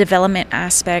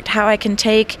aspect, how I can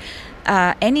take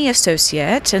any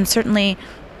associate, and certainly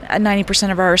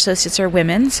 90% of our associates are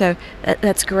women, so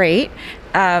that's great,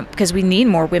 because we need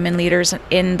more women leaders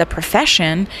in the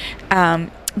profession.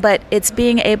 But it's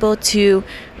being able to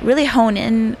really hone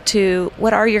in to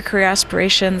what are your career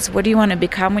aspirations, what do you want to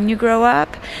become when you grow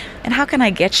up, and how can I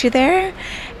get you there?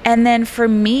 And then for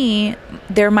me,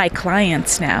 they're my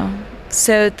clients now.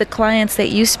 So the clients that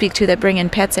you speak to that bring in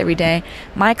pets every day,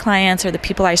 my clients are the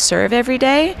people I serve every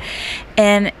day.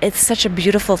 And it's such a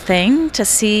beautiful thing to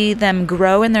see them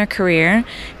grow in their career,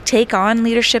 take on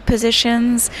leadership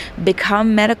positions,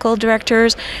 become medical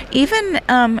directors. Even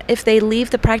if they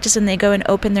leave the practice and they go and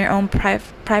open their own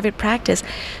private practice,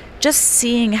 just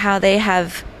seeing how they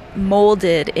have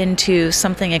molded into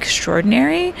something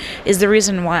extraordinary is the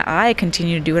reason why I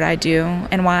continue to do what I do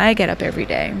and why I get up every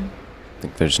day. I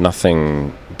think there's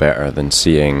nothing better than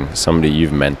seeing somebody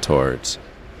you've mentored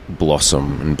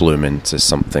blossom and bloom into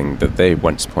something that they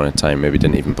once upon a time maybe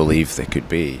didn't even believe they could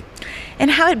be. And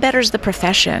how it betters the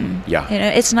profession. Yeah.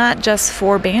 It's not just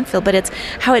for Banfield, but it's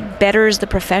how it betters the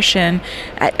profession.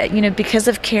 Because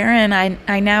of Karen,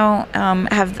 I now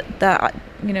have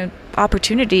the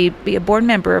opportunity to be a board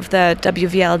member of the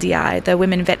WVLDI, the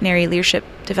Women Veterinary Leadership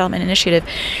Development Initiative.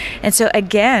 And so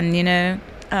again,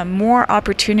 more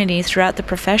opportunity throughout the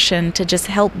profession to just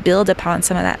help build upon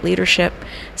some of that leadership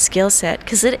skill set,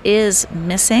 because it is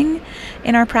missing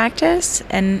in our practice,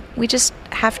 and we just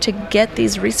have to get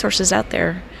these resources out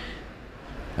there.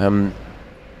 I want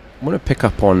to pick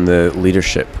up on the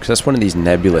leadership, because that's one of these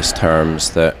nebulous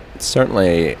terms that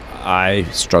certainly I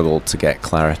struggled to get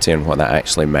clarity on what that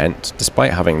actually meant.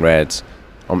 Despite having read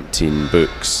umpteen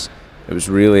books, it was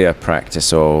really a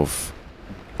practice of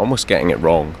almost getting it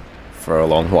wrong for a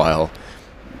long while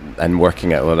and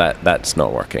working out, well, that's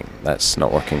not working. That's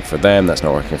not working for them, that's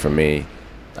not working for me,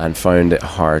 and found it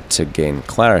hard to gain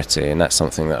clarity. And that's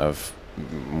something that I've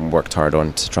worked hard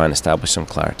on to try and establish some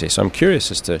clarity. So I'm curious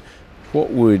as to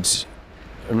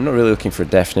I'm not really looking for a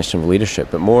definition of leadership,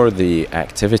 but more the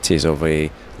activities of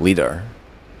a leader.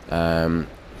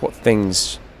 What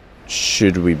things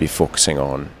should we be focusing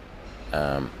on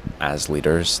as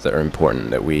leaders that are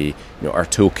important, that we, our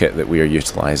toolkit that we are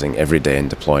utilizing every day and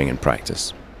deploying in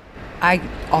practice? I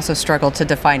also struggle to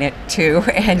define it too,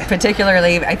 and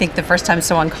particularly I think the first time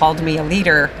someone called me a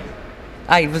leader,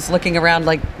 I was looking around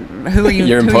like, who are you,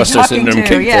 Your imposter syndrome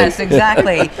kicked in. Yes,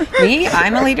 exactly. Me,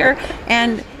 I'm a leader.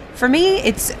 And for me,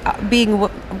 it's being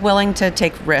willing to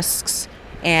take risks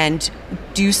and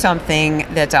do something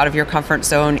that's out of your comfort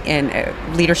zone in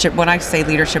leadership. When I say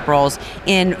leadership roles,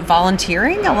 in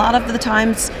volunteering, a lot of the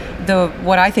times,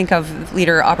 what I think of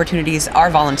leader opportunities are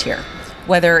volunteer.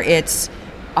 Whether it's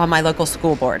on my local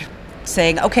school board,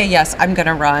 saying, okay, yes, I'm going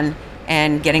to run,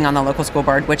 and getting on the local school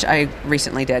board, which I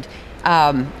recently did.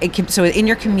 So in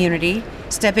your community,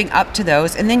 stepping up to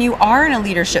those, and then you are in a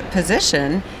leadership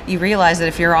position, you realize that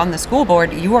if you're on the school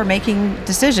board, you are making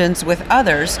decisions with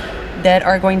others that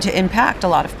are going to impact a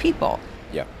lot of people.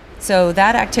 Yeah. So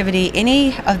that activity,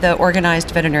 any of the organized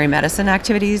veterinary medicine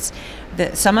activities,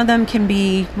 that some of them can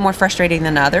be more frustrating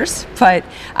than others, but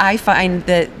I find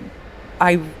that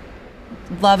I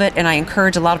love it, and I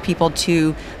encourage a lot of people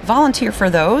to volunteer for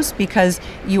those, because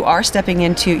you are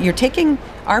you're taking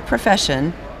our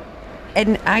profession,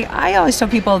 and I always tell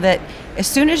people that as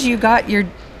soon as you got your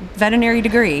veterinary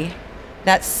degree,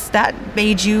 that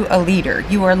made you a leader.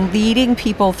 You are leading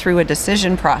people through a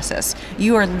decision process.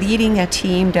 You are leading a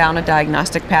team down a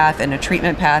diagnostic path and a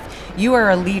treatment path. You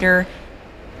are a leader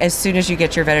as soon as you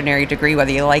get your veterinary degree,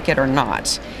 whether you like it or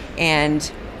not. And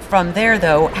from there,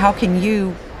 though, how can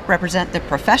you represent the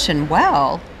profession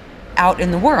well out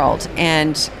in the world?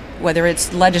 And whether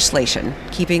it's legislation,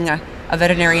 keeping a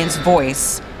veterinarian's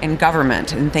voice in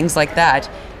government and things like that,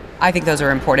 I think those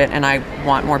are important, and I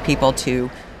want more people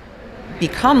to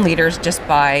become leaders just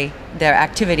by their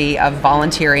activity of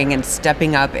volunteering and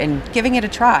stepping up and giving it a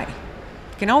try.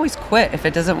 You can always quit if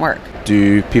it doesn't work.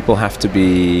 Do people have to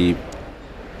be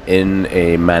in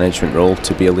a management role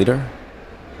to be a leader?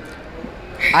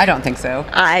 I don't think so.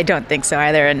 I don't think so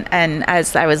either. And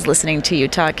as I was listening to you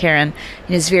talk, Karen,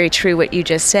 it is very true what you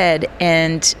just said.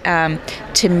 And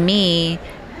to me,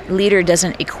 leader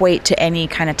doesn't equate to any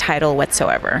kind of title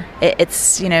whatsoever.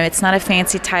 It's not a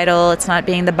fancy title. It's not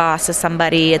being the boss of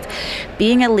somebody. It's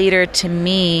being a leader. To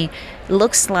me,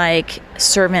 looks like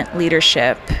servant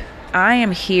leadership. I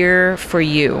am here for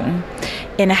you.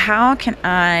 And how can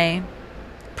I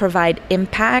provide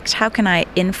impact? How can I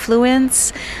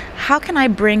influence? How can I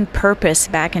bring purpose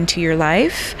back into your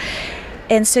life?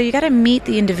 And so you got to meet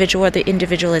the individual where the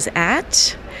individual is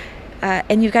at,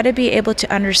 and you got to be able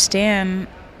to understand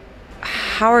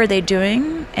how are they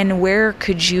doing and where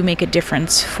could you make a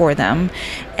difference for them.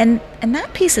 And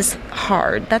that piece is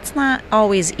hard. That's not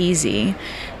always easy.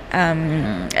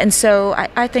 And so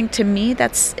I think to me,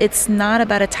 it's not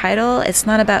about a title. It's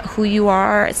not about who you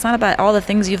are. It's not about all the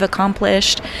things you've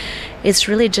accomplished. It's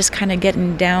really just kind of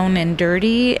getting down and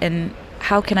dirty and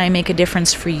how can I make a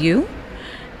difference for you?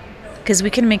 Because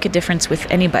we can make a difference with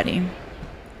anybody.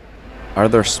 Are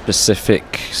there specific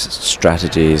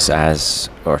strategies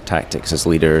or tactics as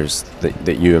leaders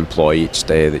that you employ each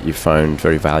day that you found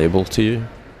very valuable to you?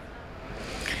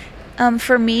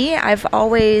 For me, I've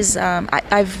always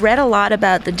I've read a lot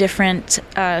about the different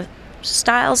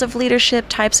styles of leadership,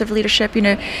 types of leadership.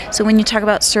 So when you talk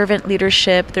about servant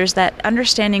leadership, there's that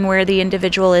understanding where the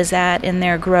individual is at in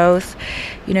their growth.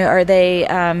 Are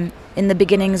they in the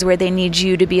beginnings where they need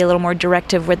you to be a little more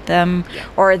directive with them,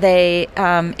 or are they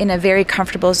in a very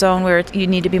comfortable zone where you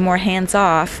need to be more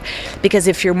hands-off, because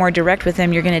if you're more direct with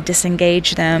them, you're going to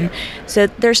disengage them. So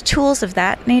there's tools of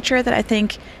that nature that I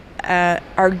think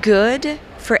are good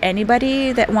for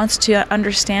anybody that wants to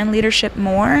understand leadership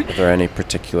more. Are there any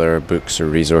particular books or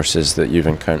resources that you've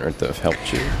encountered that have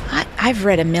helped you? I've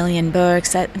read a million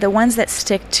books. The ones that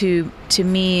stick to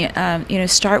me,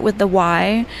 Start with the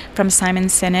Why from Simon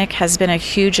Sinek has been a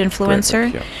huge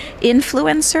influencer. Great book, yeah.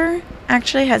 Influencer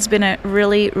actually has been a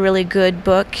really, really good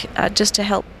book just to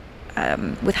help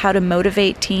with how to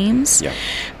motivate teams. Yeah.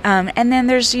 And then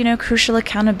there's, Crucial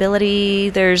Accountability.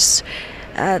 There's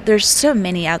so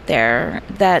many out there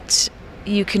that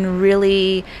you can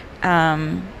really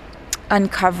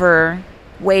uncover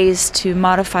ways to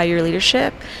modify your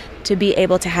leadership to be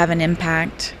able to have an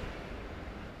impact.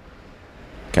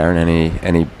 Karen,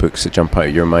 any books that jump out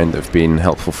of your mind that have been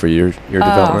helpful for your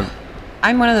development?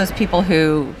 I'm one of those people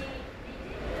who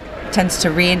tends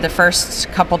to read the first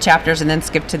couple chapters and then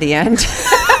skip to the end.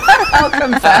 I'll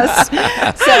confess.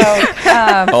 So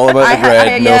all about the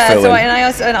bread, no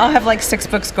filling. So I'll have like 6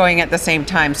 books going at the same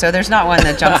time. So there's not one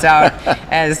that jumps out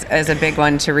as a big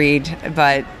one to read,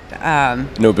 but.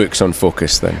 No books on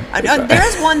focus then.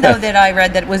 There's one though that I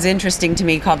read that was interesting to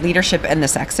me called Leadership and the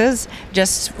Sexes,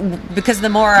 just because the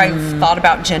more I've thought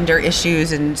about gender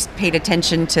issues and paid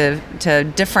attention to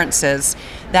differences,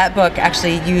 that book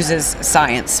actually uses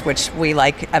science, which we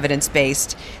like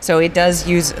evidence-based. So it does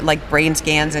use like brain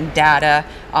scans and data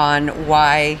on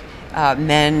why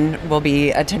men will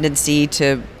be a tendency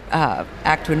to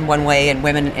act in one way and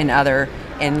women in other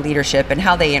in leadership, and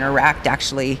how they interact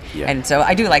actually. Yeah. And so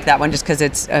I do like that one just because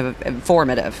it's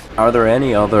informative. Are there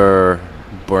any other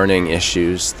burning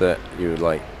issues that you would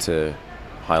like to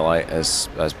highlight as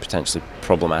potentially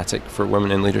problematic for women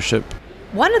in leadership?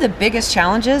 One of the biggest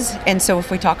challenges, and so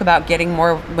if we talk about getting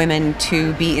more women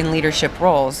to be in leadership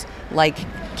roles, like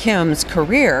Kim's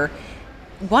career,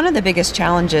 one of the biggest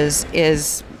challenges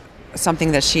is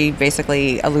something that she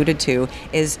basically alluded to,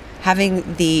 is having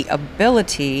the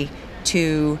ability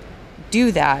to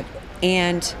do that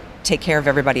and take care of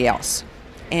everybody else.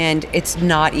 And it's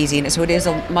not easy. And so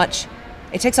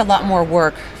it takes a lot more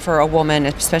work for a woman,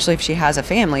 especially if she has a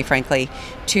family, frankly,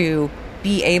 to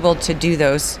be able to do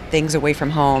those things away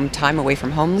from home, time away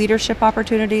from home leadership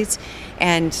opportunities.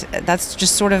 And that's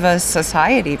just sort of a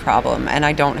society problem. And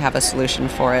I don't have a solution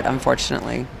for it,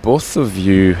 unfortunately. Both of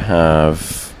you have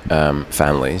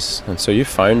families, and so you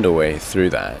found a way through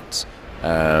that.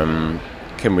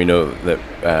 Kim, we know that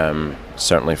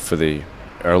certainly for the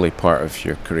early part of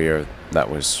your career, that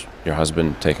was your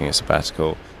husband taking a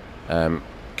sabbatical.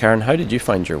 Karen, how did you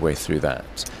find your way through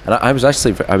that? And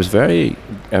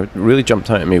it really jumped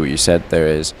out at me what you said there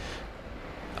is,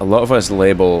 a lot of us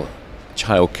label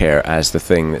childcare as the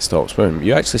thing that stops women.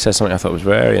 You actually said something I thought was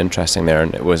very interesting there,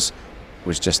 and it was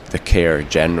just the care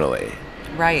generally.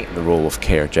 Right. The role of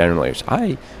care generally. Which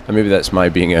and maybe that's my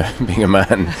being a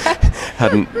man,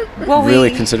 hadn't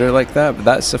really considered it like that, but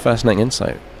that's a fascinating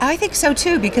insight. I think so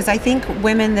too, because I think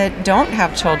women that don't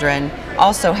have children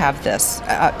also have this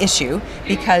issue,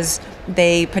 because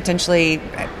they potentially,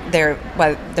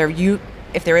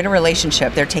 if they're in a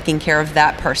relationship, they're taking care of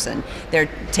that person. They're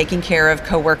taking care of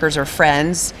coworkers or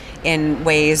friends in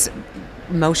ways,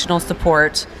 emotional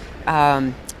support,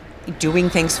 doing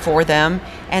things for them,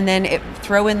 and then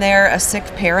throw in there a sick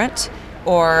parent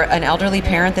or an elderly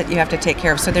parent that you have to take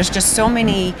care of. So there's just so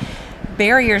many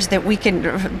barriers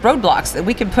roadblocks that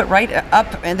we can put right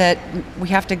up and that we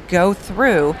have to go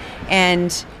through.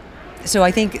 And so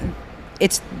I think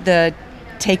it's the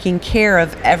taking care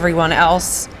of everyone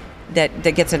else that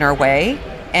gets in our way.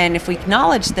 And if we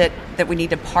acknowledge that we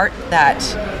need to part that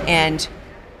and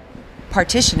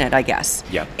partition it, I guess.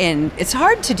 Yeah. And it's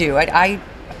hard to do. I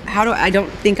don't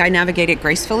think I navigate it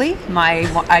gracefully.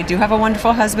 I do have a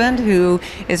wonderful husband who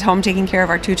is home taking care of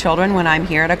our 2 children when I'm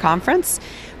here at a conference,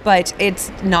 but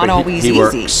it's not But always he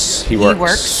easy. He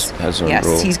works. Has his own Yes,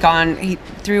 role. he's gone.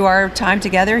 Through our time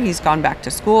together, he's gone back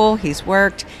to school. He's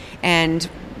worked, and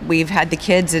we've had the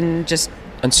kids and just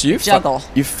And so juggle.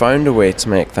 You found a way to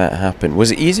make that happen.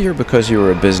 Was it easier because you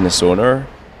were a business owner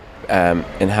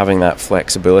in having that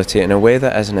flexibility in a way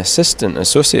that as an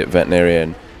associate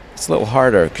veterinarian, it's a little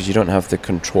harder because you don't have the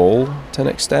control to an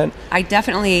extent? I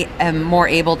definitely am more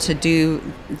able to do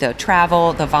the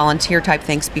travel, the volunteer type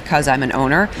things because I'm an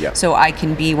owner. Yeah. So I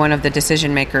can be one of the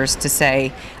decision makers to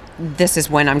say, this is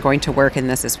when I'm going to work and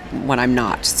this is when I'm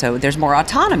not. So there's more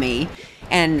autonomy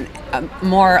and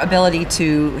more ability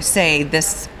to say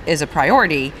this is a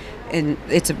priority, and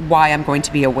it's why I'm going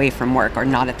to be away from work or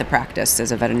not at the practice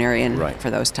as a veterinarian for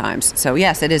those times. So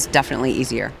yes, it is definitely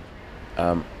easier.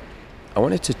 I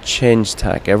wanted to change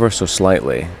tack ever so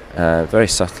slightly, very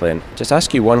subtly, and just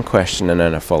ask you one question and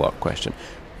then a follow-up question.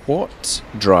 What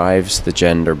drives the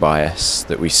gender bias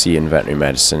that we see in veterinary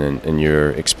medicine in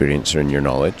your experience or in your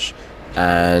knowledge?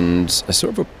 And a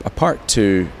sort of a part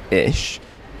two-ish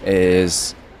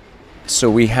is,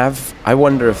 so I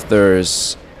wonder if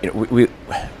there's,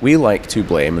 we like to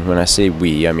blame, and when I say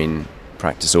we, I mean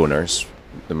practice owners,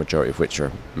 the majority of which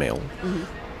are male,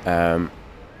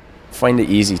 find it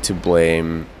easy to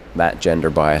blame that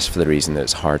gender bias for the reason that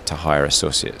it's hard to hire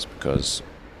associates because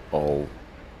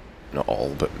not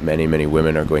all, but many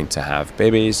women are going to have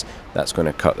babies. That's going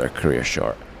to cut their career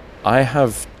short. I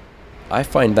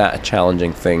find that a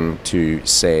challenging thing to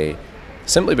say,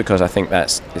 simply because I think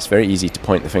it's very easy to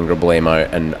point the finger, blame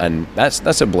out, and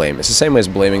that's a blame. It's the same way as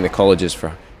blaming the colleges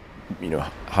for,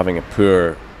 having a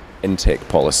poor intake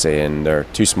policy and they're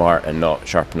too smart and not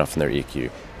sharp enough in their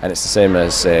EQ. And it's the same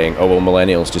as saying, oh, well,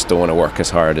 millennials just don't want to work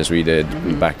as hard as we did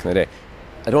back in the day.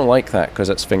 I don't like that because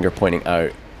that's finger pointing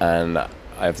out, and I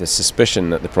have the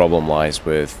suspicion that the problem lies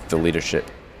with the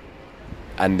leadership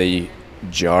and the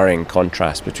jarring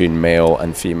contrast between male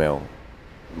and female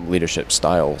leadership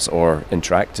styles or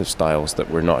interactive styles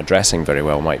that we're not addressing very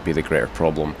well might be the greater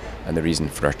problem and the reason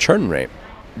for our churn rate.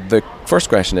 The first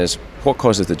question is, what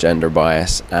causes the gender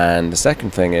bias? And the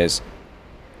second thing is,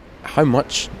 how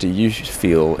much do you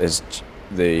feel is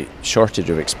the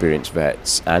shortage of experienced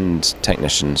vets and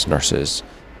technicians, nurses,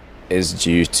 is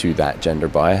due to that gender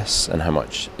bias, and how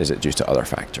much is it due to other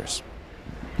factors?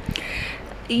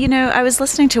 I was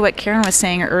listening to what Karen was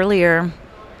saying earlier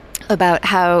about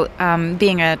how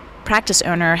being a practice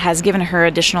owner has given her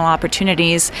additional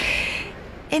opportunities.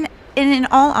 And in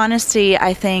all honesty,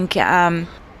 I think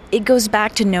it goes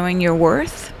back to knowing your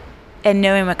worth and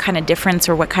knowing what kind of difference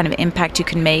or what kind of impact you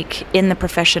can make in the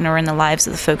profession or in the lives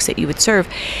of the folks that you would serve.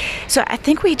 So I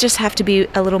think we just have to be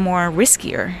a little more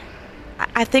riskier.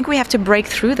 I think we have to break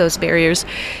through those barriers.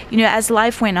 As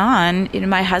life went on,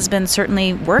 my husband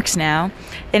certainly works now,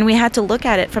 and we had to look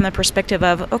at it from the perspective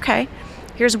of, okay,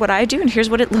 here's what I do and here's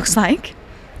what it looks like.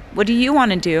 What do you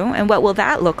want to do and what will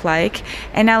that look like?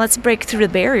 And now let's break through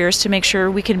the barriers to make sure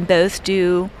we can both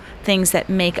do things that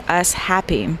make us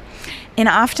happy. And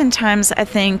oftentimes I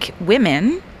think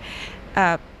women,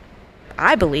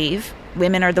 I believe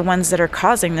women are the ones that are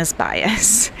causing this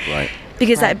bias. Right.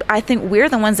 Because I think we're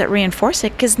the ones that reinforce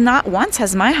it, because not once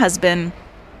has my husband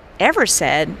ever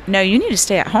said, no, you need to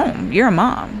stay at home. You're a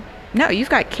mom. No, you've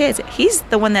got kids. He's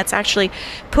the one that's actually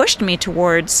pushed me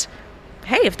towards,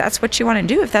 hey, if that's what you want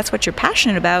to do, if that's what you're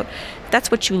passionate about, if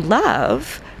that's what you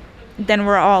love, then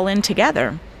we're all in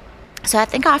together. So I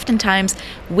think oftentimes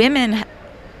women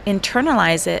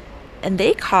internalize it and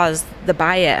they cause the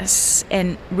bias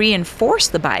and reinforce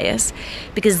the bias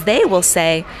because they will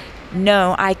say,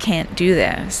 no, I can't do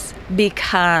this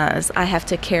because I have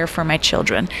to care for my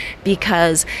children.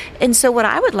 And so what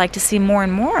I would like to see more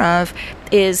and more of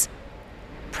is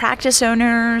practice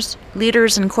owners,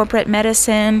 leaders in corporate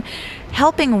medicine,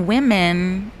 helping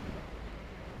women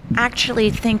actually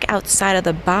think outside of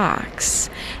the box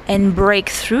and break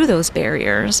through those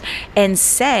barriers and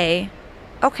say,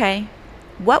 okay,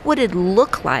 what would it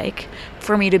look like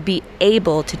for me to be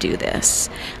able to do this?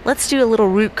 Let's do a little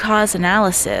root cause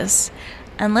analysis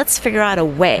and let's figure out a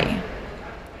way.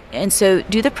 And so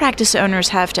do the practice owners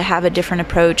have to have a different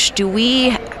approach? Do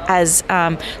we as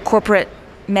corporate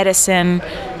medicine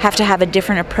have to have a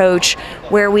different approach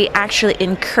where we actually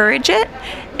encourage it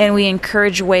and we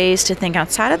encourage ways to think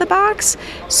outside of the box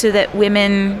so that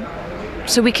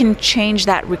so we can change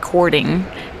that recording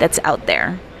that's out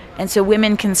there? And so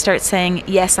women can start saying,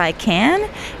 yes, I can,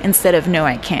 instead of no,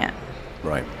 I can't.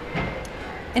 Right.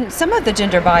 And some of the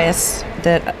gender bias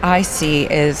that I see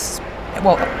is,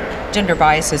 gender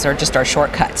biases are just our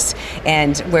shortcuts,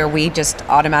 and where we just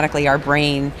automatically, our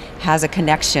brain has a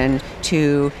connection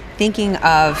to thinking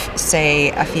of,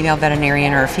 say, a female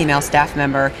veterinarian or a female staff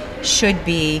member should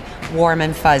be warm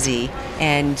and fuzzy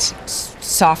and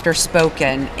softer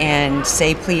spoken and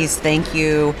say please, thank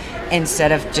you,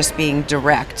 instead of just being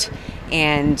direct.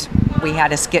 And we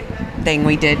had a skit thing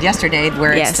we did yesterday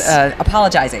where it's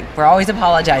apologizing. We're always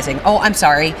apologizing. Oh, I'm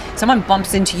sorry. Someone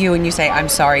bumps into you and you say, I'm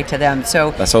sorry to them. So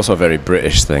that's also a very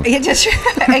British thing.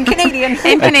 And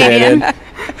Canadian.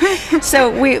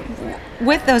 So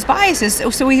with those biases,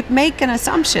 so we make an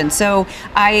assumption. So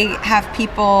I have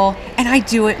people, and I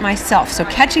do it myself. So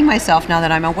catching myself now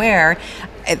that I'm aware,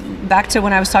 back to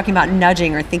when I was talking about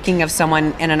nudging or thinking of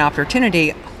someone in an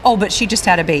opportunity, oh, but she just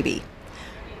had a baby.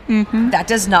 Mm-hmm. That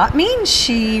does not mean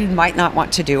she might not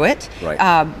want to do it.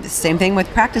 Right. Same thing with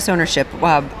practice ownership.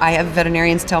 I have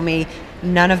veterinarians tell me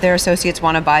none of their associates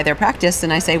want to buy their practice,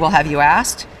 and I say, well, have you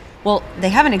asked? Well, they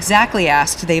haven't exactly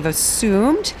asked. They've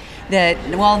assumed that,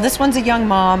 well, this one's a young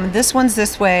mom, this one's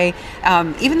this way.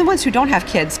 Even the ones who don't have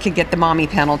kids can get the mommy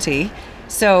penalty.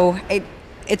 So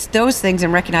it's those things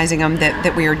and recognizing them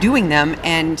that we are doing them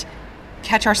and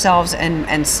catch ourselves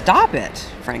and stop it,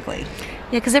 frankly.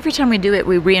 Yeah, because every time we do it,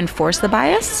 we reinforce the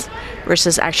bias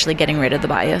versus actually getting rid of the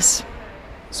bias.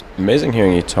 It's amazing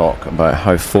hearing you talk about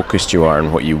how focused you are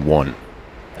on what you want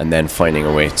and then finding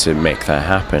a way to make that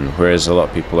happen, whereas a lot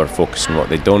of people are focused on what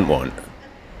they don't want.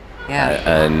 Yeah.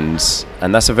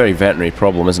 And that's a very veterinary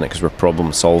problem, isn't it? Because we're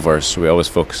problem solvers, so we always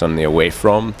focus on the away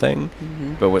from thing.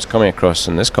 Mm-hmm. But what's coming across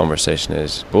in this conversation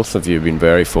is both of you have been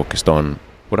very focused on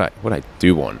what I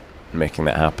do want, and making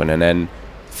that happen, and then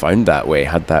found that way,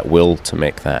 had that will to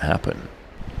make that happen.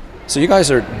 So you guys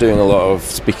are doing a lot of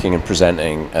speaking and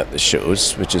presenting at the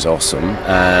shows, which is awesome.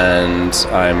 And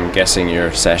I'm guessing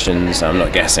your sessions, I'm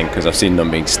not guessing because I've seen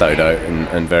them being styled out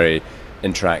and very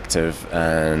interactive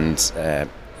and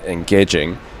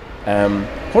engaging.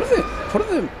 What are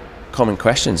the common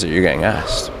questions that you're getting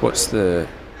asked? What's the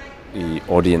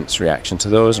audience reaction to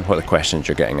those, and what are the questions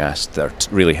you're getting asked that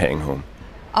are really hitting home?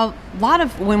 A lot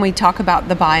of when we talk about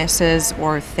the biases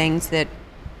or things that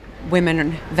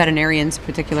women veterinarians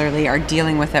particularly are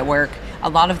dealing with at work, a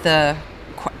lot of the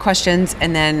questions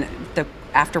and then the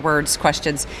afterwards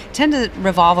questions tend to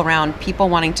revolve around people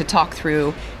wanting to talk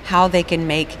through how they can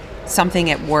make something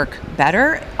at work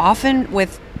better, often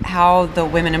with how the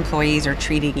women employees are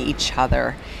treating each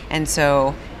other. And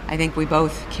so I think we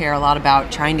both care a lot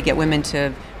about trying to get women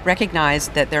to recognize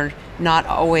that they're not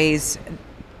always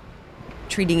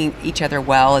treating each other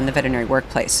well in the veterinary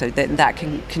workplace, so that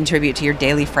can contribute to your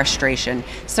daily frustration,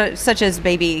 such as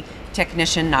maybe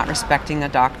technician not respecting a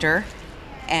doctor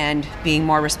and being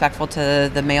more respectful to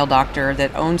the male doctor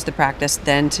that owns the practice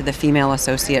than to the female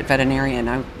associate veterinarian.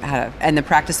 And the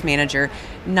practice manager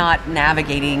not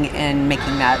navigating and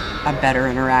making that a better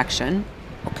interaction.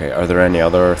 Okay, are there any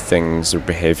other things or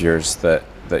behaviors that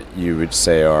you would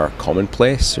say are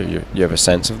commonplace, or you have a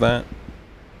sense of that?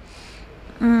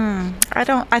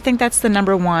 I think that's the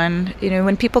number one. You know,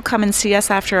 when people come and see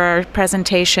us after our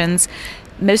presentations,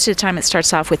 most of the time it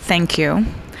starts off with thank you.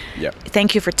 Yep.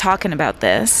 Thank you for talking about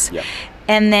this. Yep.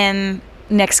 And then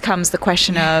next comes the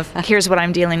question of, here's what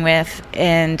I'm dealing with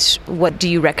and what do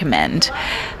you recommend?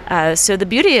 So the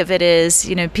beauty of it is,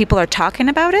 you know, people are talking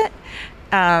about it.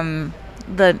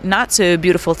 The not so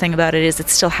beautiful thing about it is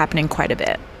it's still happening quite a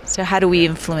bit. So how do we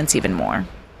influence even more?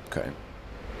 Okay.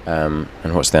 And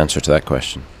what's the answer to that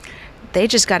question? They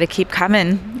just got to keep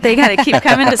coming. They got to keep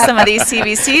coming to some of these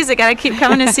CVCs. They got to keep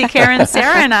coming to see Karen,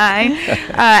 Sarah, and I.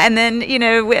 And then, you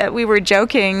know, we were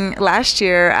joking last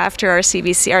year after our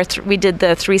CVC. We did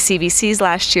the 3 CVCs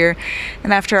last year,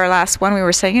 and after our last one, we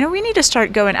were saying, you know, we need to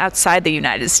start going outside the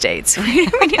United States. We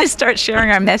need to start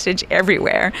sharing our message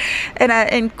everywhere.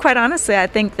 And quite honestly, I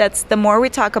think that's the more we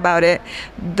talk about it,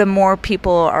 the more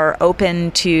people are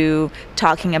open to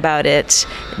talking about it.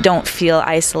 Don't feel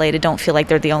isolated. Don't feel like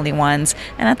they're the only ones.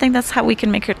 And I think that's how we can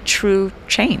make a true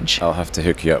change. I'll have to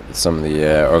hook you up with some of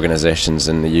the organisations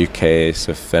in the UK.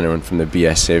 So if anyone from the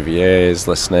BSAVA is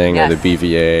listening, yes, or the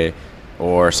BVA,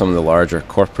 or some of the larger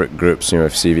corporate groups, you know,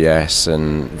 of CVS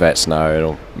and Vets Now, you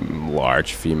know,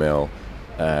 large female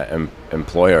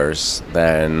employers,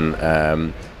 then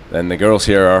the girls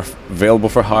here are available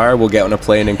for hire. We'll get on a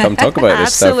plane and come talk about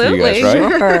this stuff for you guys,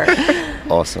 right? Sure.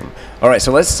 Awesome. All right,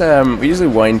 so let's. We usually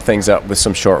wind things up with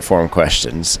some short form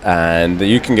questions, and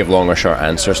you can give long or short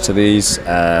answers to these.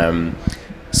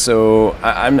 So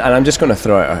I'm just going to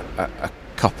throw out a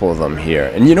couple of them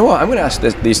here, and you know what? I'm going to ask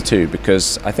these two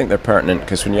because I think they're pertinent.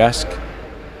 Because when you ask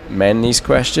men these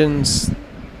questions,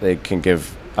 they can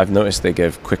give. I've noticed they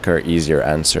give quicker, easier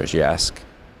answers. You ask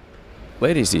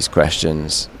ladies these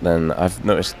questions, then I've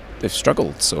noticed they've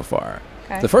struggled so far.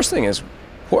 Okay. The first thing is,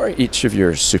 What are each of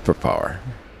your superpower?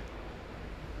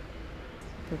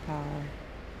 Superpower.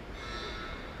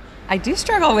 I do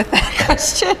struggle with that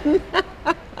question.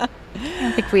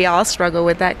 I think we all struggle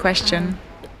with that question.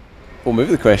 Well,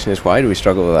 maybe the question is, why do we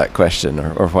struggle with that question,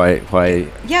 or why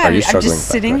Yeah, are you struggling I'm just with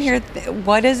that sitting here.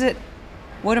 What is it?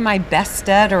 What am I best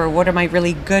at, or what am I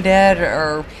really good at,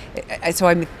 or so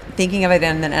I'm thinking of it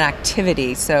in an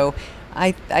activity. So,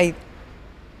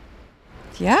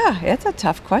 yeah, it's a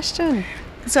tough question.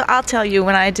 So I'll tell you,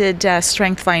 when I did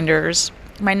Strength Finders,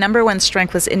 my number one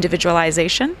strength was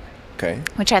individualization. Okay.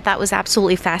 Which I thought was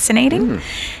absolutely fascinating.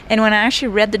 And when I actually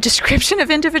read the description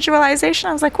of individualization,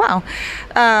 I was like, wow,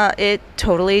 it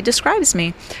totally describes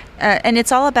me. And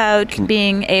it's all about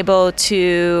being able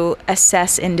to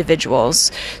assess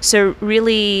individuals. So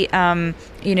really,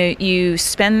 you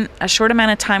spend a short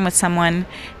amount of time with someone,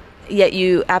 yet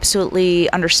you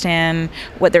absolutely understand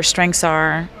what their strengths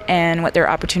are and what their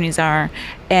opportunities are.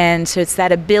 And so it's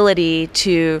that ability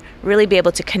to really be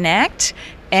able to connect.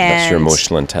 And that's your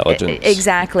emotional intelligence.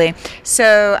 Exactly.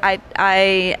 So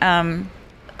I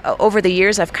over the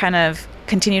years, I've kind of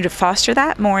continued to foster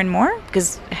that more and more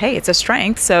because, hey, it's a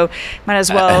strength. So might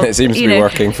as well. And it seems to be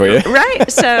working for you.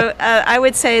 Right. So I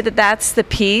would say that that's the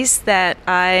piece that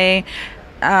I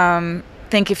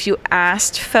think if you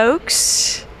asked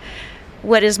folks,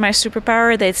 what is my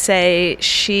superpower? They'd say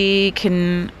she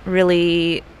can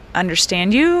really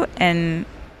understand you and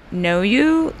know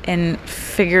you and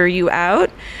figure you out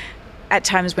at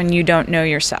times when you don't know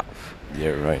yourself. Yeah,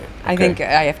 right. Okay.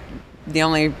 I think the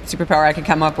only superpower I could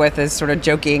come up with is sort of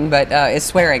joking, but is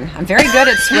swearing. I'm very good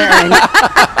at swearing.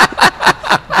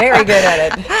 Very good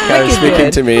at it. Karen's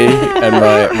speaking to me and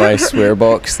my swear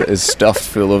box that is stuffed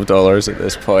full of dollars at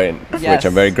this point, which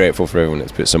I'm very grateful for everyone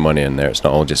that's put some money in there. It's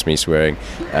not all just me swearing.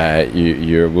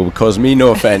 You will cause me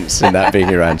no offense in that being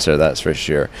your answer, that's for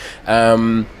sure.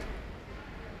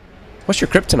 What's your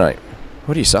kryptonite?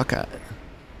 What do you suck at?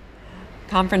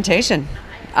 Confrontation.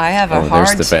 I have a hard.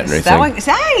 There's the veterinary thing.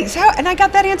 And I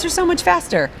got that answer so much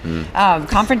faster.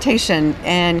 Confrontation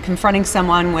and confronting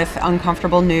someone with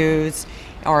uncomfortable news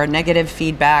or negative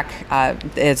feedback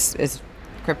is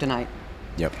kryptonite.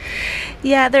 Yep.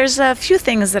 Yeah, there's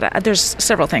there's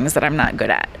several things that I'm not good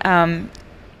at. I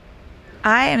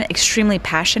am extremely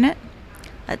passionate.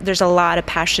 There's a lot of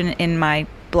passion in my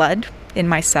blood, in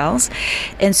my cells.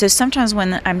 And so sometimes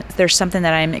when there's something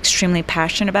that I'm extremely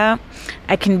passionate about,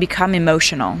 I can become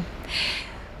emotional,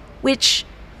 which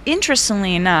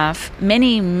interestingly enough,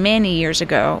 many, many years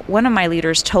ago, one of my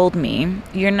leaders told me,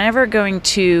 you're never going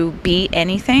to be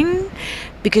anything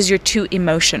because you're too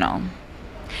emotional.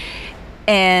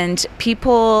 And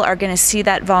people are going to see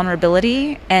that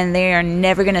vulnerability and they are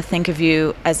never going to think of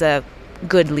you as a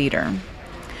good leader.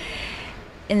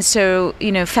 And so,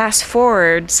 fast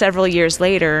forward several years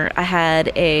later, I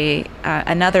had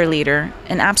another leader,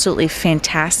 an absolutely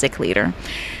fantastic leader.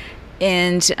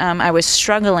 And I was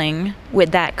struggling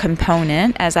with that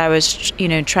component as I was,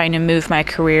 trying to move my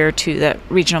career to the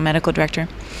regional medical director.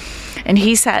 And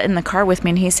he sat in the car with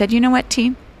me and he said, you know what,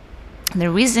 T? The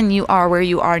reason you are where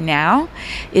you are now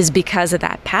is because of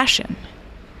that passion.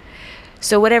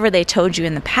 So whatever they told you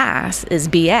in the past is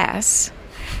BS.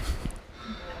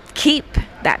 Keep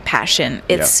that passion.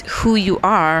 It's who you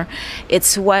are.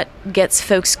 It's what gets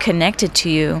folks connected to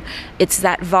you. It's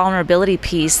that vulnerability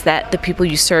piece that the people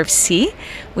you serve see,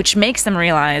 which makes them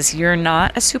realize you're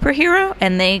not a superhero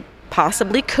and they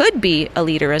possibly could be a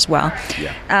leader as well.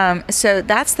 Yeah. So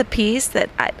that's the piece that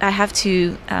I have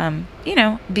to,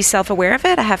 be self-aware of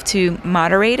it. I have to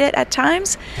moderate it at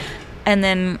times. And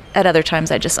then at other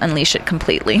times I just unleash it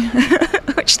completely,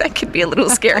 which that could be a little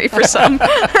scary for some.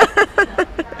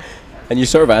 And you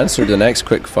sort of answered the next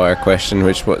quick fire question,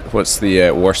 which what's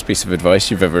the worst piece of advice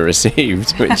you've ever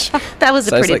received? Which that was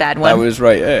a pretty bad one. That was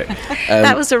right.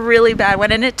 That was a really bad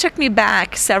one, and it took me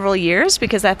back several years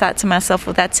because I thought to myself,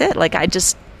 well, that's it. Like I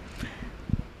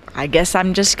guess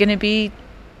I'm just going to be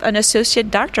an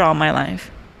associate doctor all my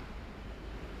life.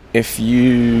 This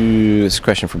is a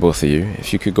question for both of you.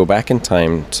 If you could go back in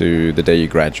time to the day you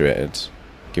graduated,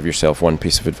 give yourself one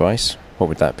piece of advice, what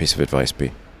would that piece of advice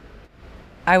be?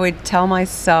 I would tell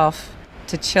myself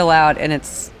to chill out and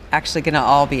it's actually going to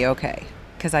all be okay,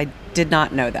 because I did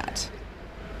not know that,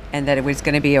 and that it was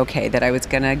going to be okay, that I was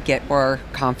going to get more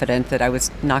confident, that I was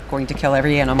not going to kill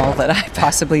every animal that I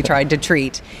possibly tried to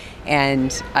treat.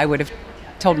 And I would have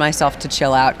told myself to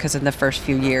chill out, because in the first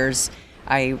few years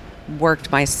I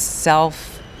worked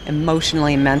myself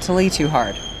emotionally and mentally too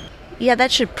hard. Yeah,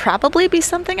 that should probably be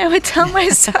something I would tell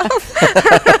myself.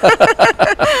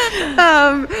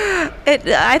 I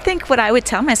I think what I would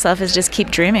tell myself is just keep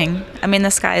dreaming. I mean,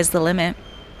 the sky is the limit.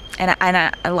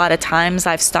 a lot of times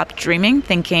I've stopped dreaming,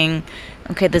 thinking,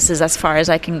 okay, this is as far as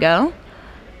I can go.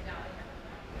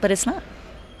 But it's not.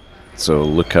 So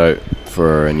look out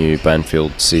for a new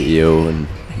Banfield CEO in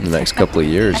the next couple of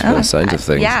years, by the sounds of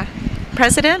things. Yeah.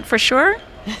 President, for sure.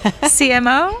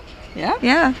 CMO. Yeah.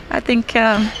 Yeah. I think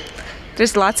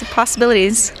there's lots of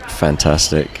possibilities.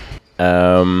 Fantastic.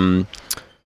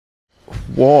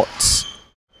 What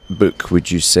book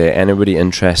would you say anybody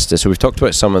interested? So we've talked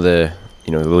about some of the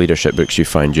the leadership books you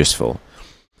find useful,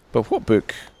 but what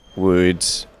book would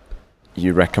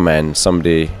you recommend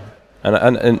somebody?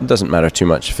 And it doesn't matter too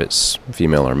much if it's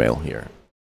female or male here.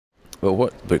 But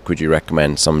what book would you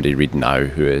recommend somebody read now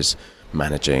who is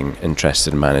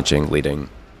interested in managing, leading,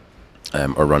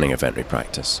 or running a veterinary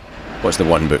practice? What's the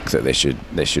one book that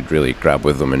they should really grab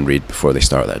with them and read before they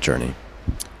start that journey?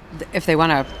 If they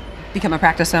want to become a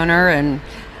practice owner, and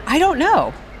I don't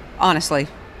know, honestly.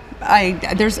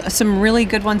 There's some really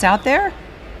good ones out there,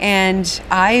 and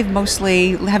I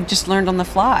mostly have just learned on the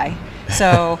fly.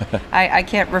 So I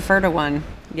can't refer to one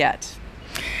yet.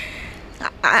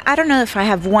 I don't know if I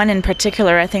have one in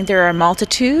particular. I think there are a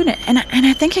multitude, and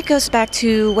I think it goes back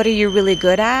to what are you really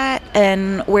good at,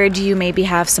 and where do you maybe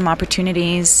have some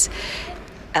opportunities.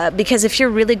 Because if you're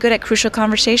really good at Crucial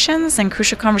Conversations, then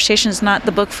Crucial Conversations is not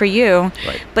the book for you.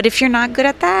 Right. But if you're not good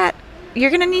at that, you're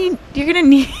gonna need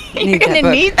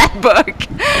that book.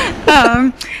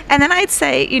 And then I'd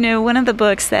say, one of the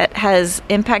books that has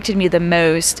impacted me the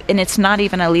most, and it's not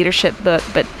even a leadership book,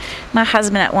 but my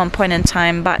husband at one point in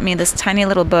time bought me this tiny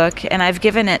little book, and I've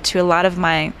given it to a lot of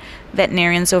my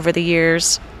veterinarians over the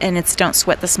years, and it's Don't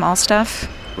Sweat the Small Stuff.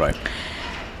 Right.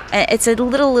 It's a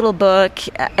little book.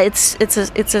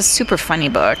 It's a super funny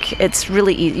book. It's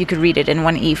really easy. You could read it in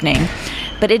one evening,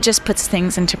 but it just puts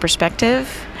things into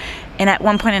perspective. And at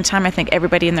one point in time, I think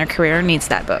everybody in their career needs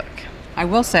that book. I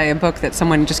will say a book that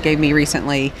someone just gave me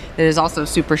recently that is also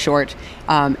super short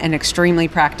and extremely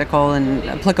practical and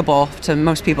applicable to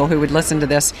most people who would listen to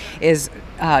this is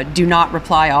Do Not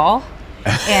Reply All.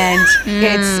 And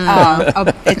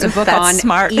it's a book on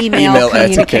smart. email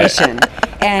communication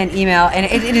and email, and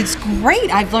it's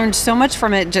great. I've learned so much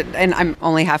from it, and I'm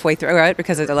only halfway through it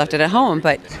because I left it at home.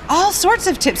 But all sorts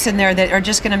of tips in there that are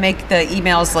just going to make the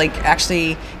emails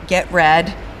actually get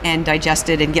read and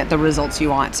digested and get the results you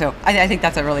want. So I think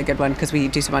that's a really good one because we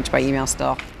do so much by email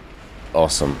still.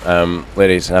 Awesome.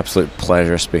 Ladies, an absolute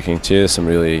pleasure speaking to you. Some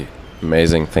really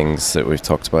amazing things that we've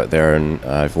talked about there, and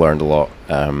I've learned a lot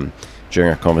during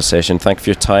our conversation. Thank you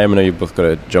for your time. I know you've both got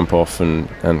to jump off and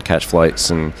catch flights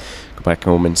and go back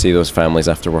home and see those families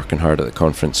after working hard at the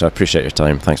conference. So I appreciate your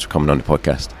time. Thanks for coming on the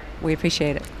podcast. We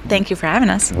appreciate it. Thank you for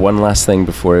having us. One last thing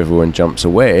before everyone jumps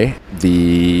away,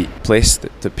 the place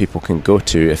that people can go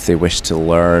to if they wish to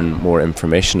learn more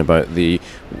information about the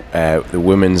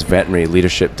Women's Veterinary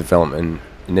Leadership Development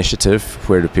Initiative,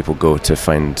 where do people go to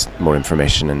find more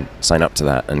information and sign up to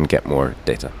that and get more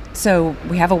data? So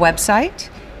we have a website,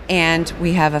 and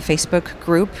we have a Facebook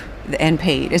group and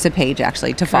page. It's a page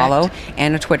actually to follow,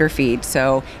 and a Twitter feed.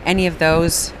 So any of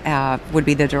those would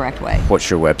be the direct way. What's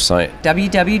your website?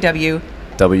 www.wvldi.org.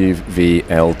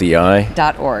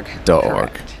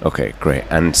 Correct. Okay, great.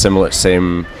 And same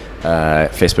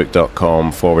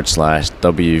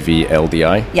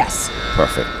facebook.com/WVLDI? Yes.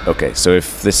 Perfect. Okay, so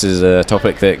if this is a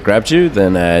topic that grabbed you,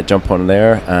 then jump on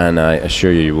there, and I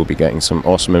assure you will be getting some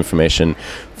awesome information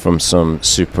from some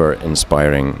super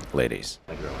inspiring ladies.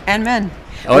 And men.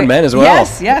 Oh, and men as well.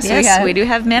 Yes, we do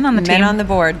have men on the team. Men on the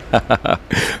board.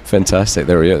 Fantastic.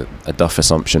 There we go. A duff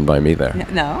assumption by me there.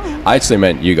 No. I actually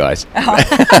meant you guys.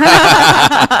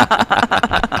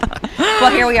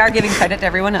 Well, here we are giving credit to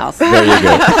everyone else. There you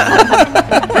go.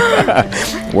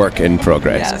 Work in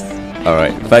progress. Yes. All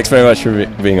right. Thanks very much for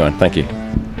being on. Thank you.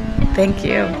 Thank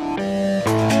you.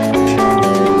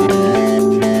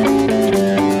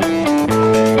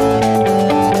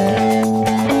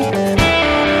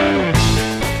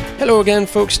 Hello again,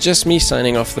 folks. Just me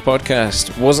signing off the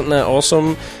podcast. Wasn't that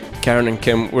awesome? Karen and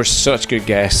Kim were such good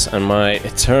guests, and my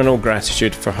eternal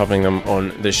gratitude for having them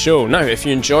on the show. Now, if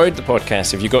you enjoyed the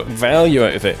podcast, if you got value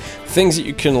out of it, things that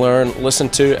you can learn, listen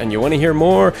to, and you want to hear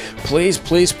more, please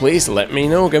let me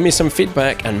know. Give me some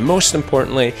feedback, and most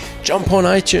importantly, jump on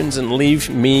iTunes and leave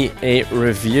me a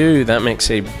review. That makes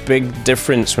a big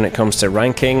difference when it comes to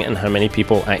ranking and how many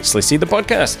people actually see the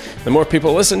podcast. The more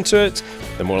people listen to it,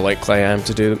 the more likely I am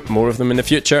to do more of them in the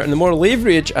future, and the more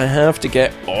leverage I have to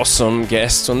get awesome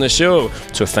guests on the show.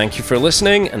 So thank you for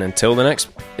listening, and until the next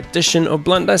edition of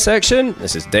Blunt Dissection,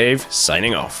 this is Dave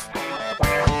signing off.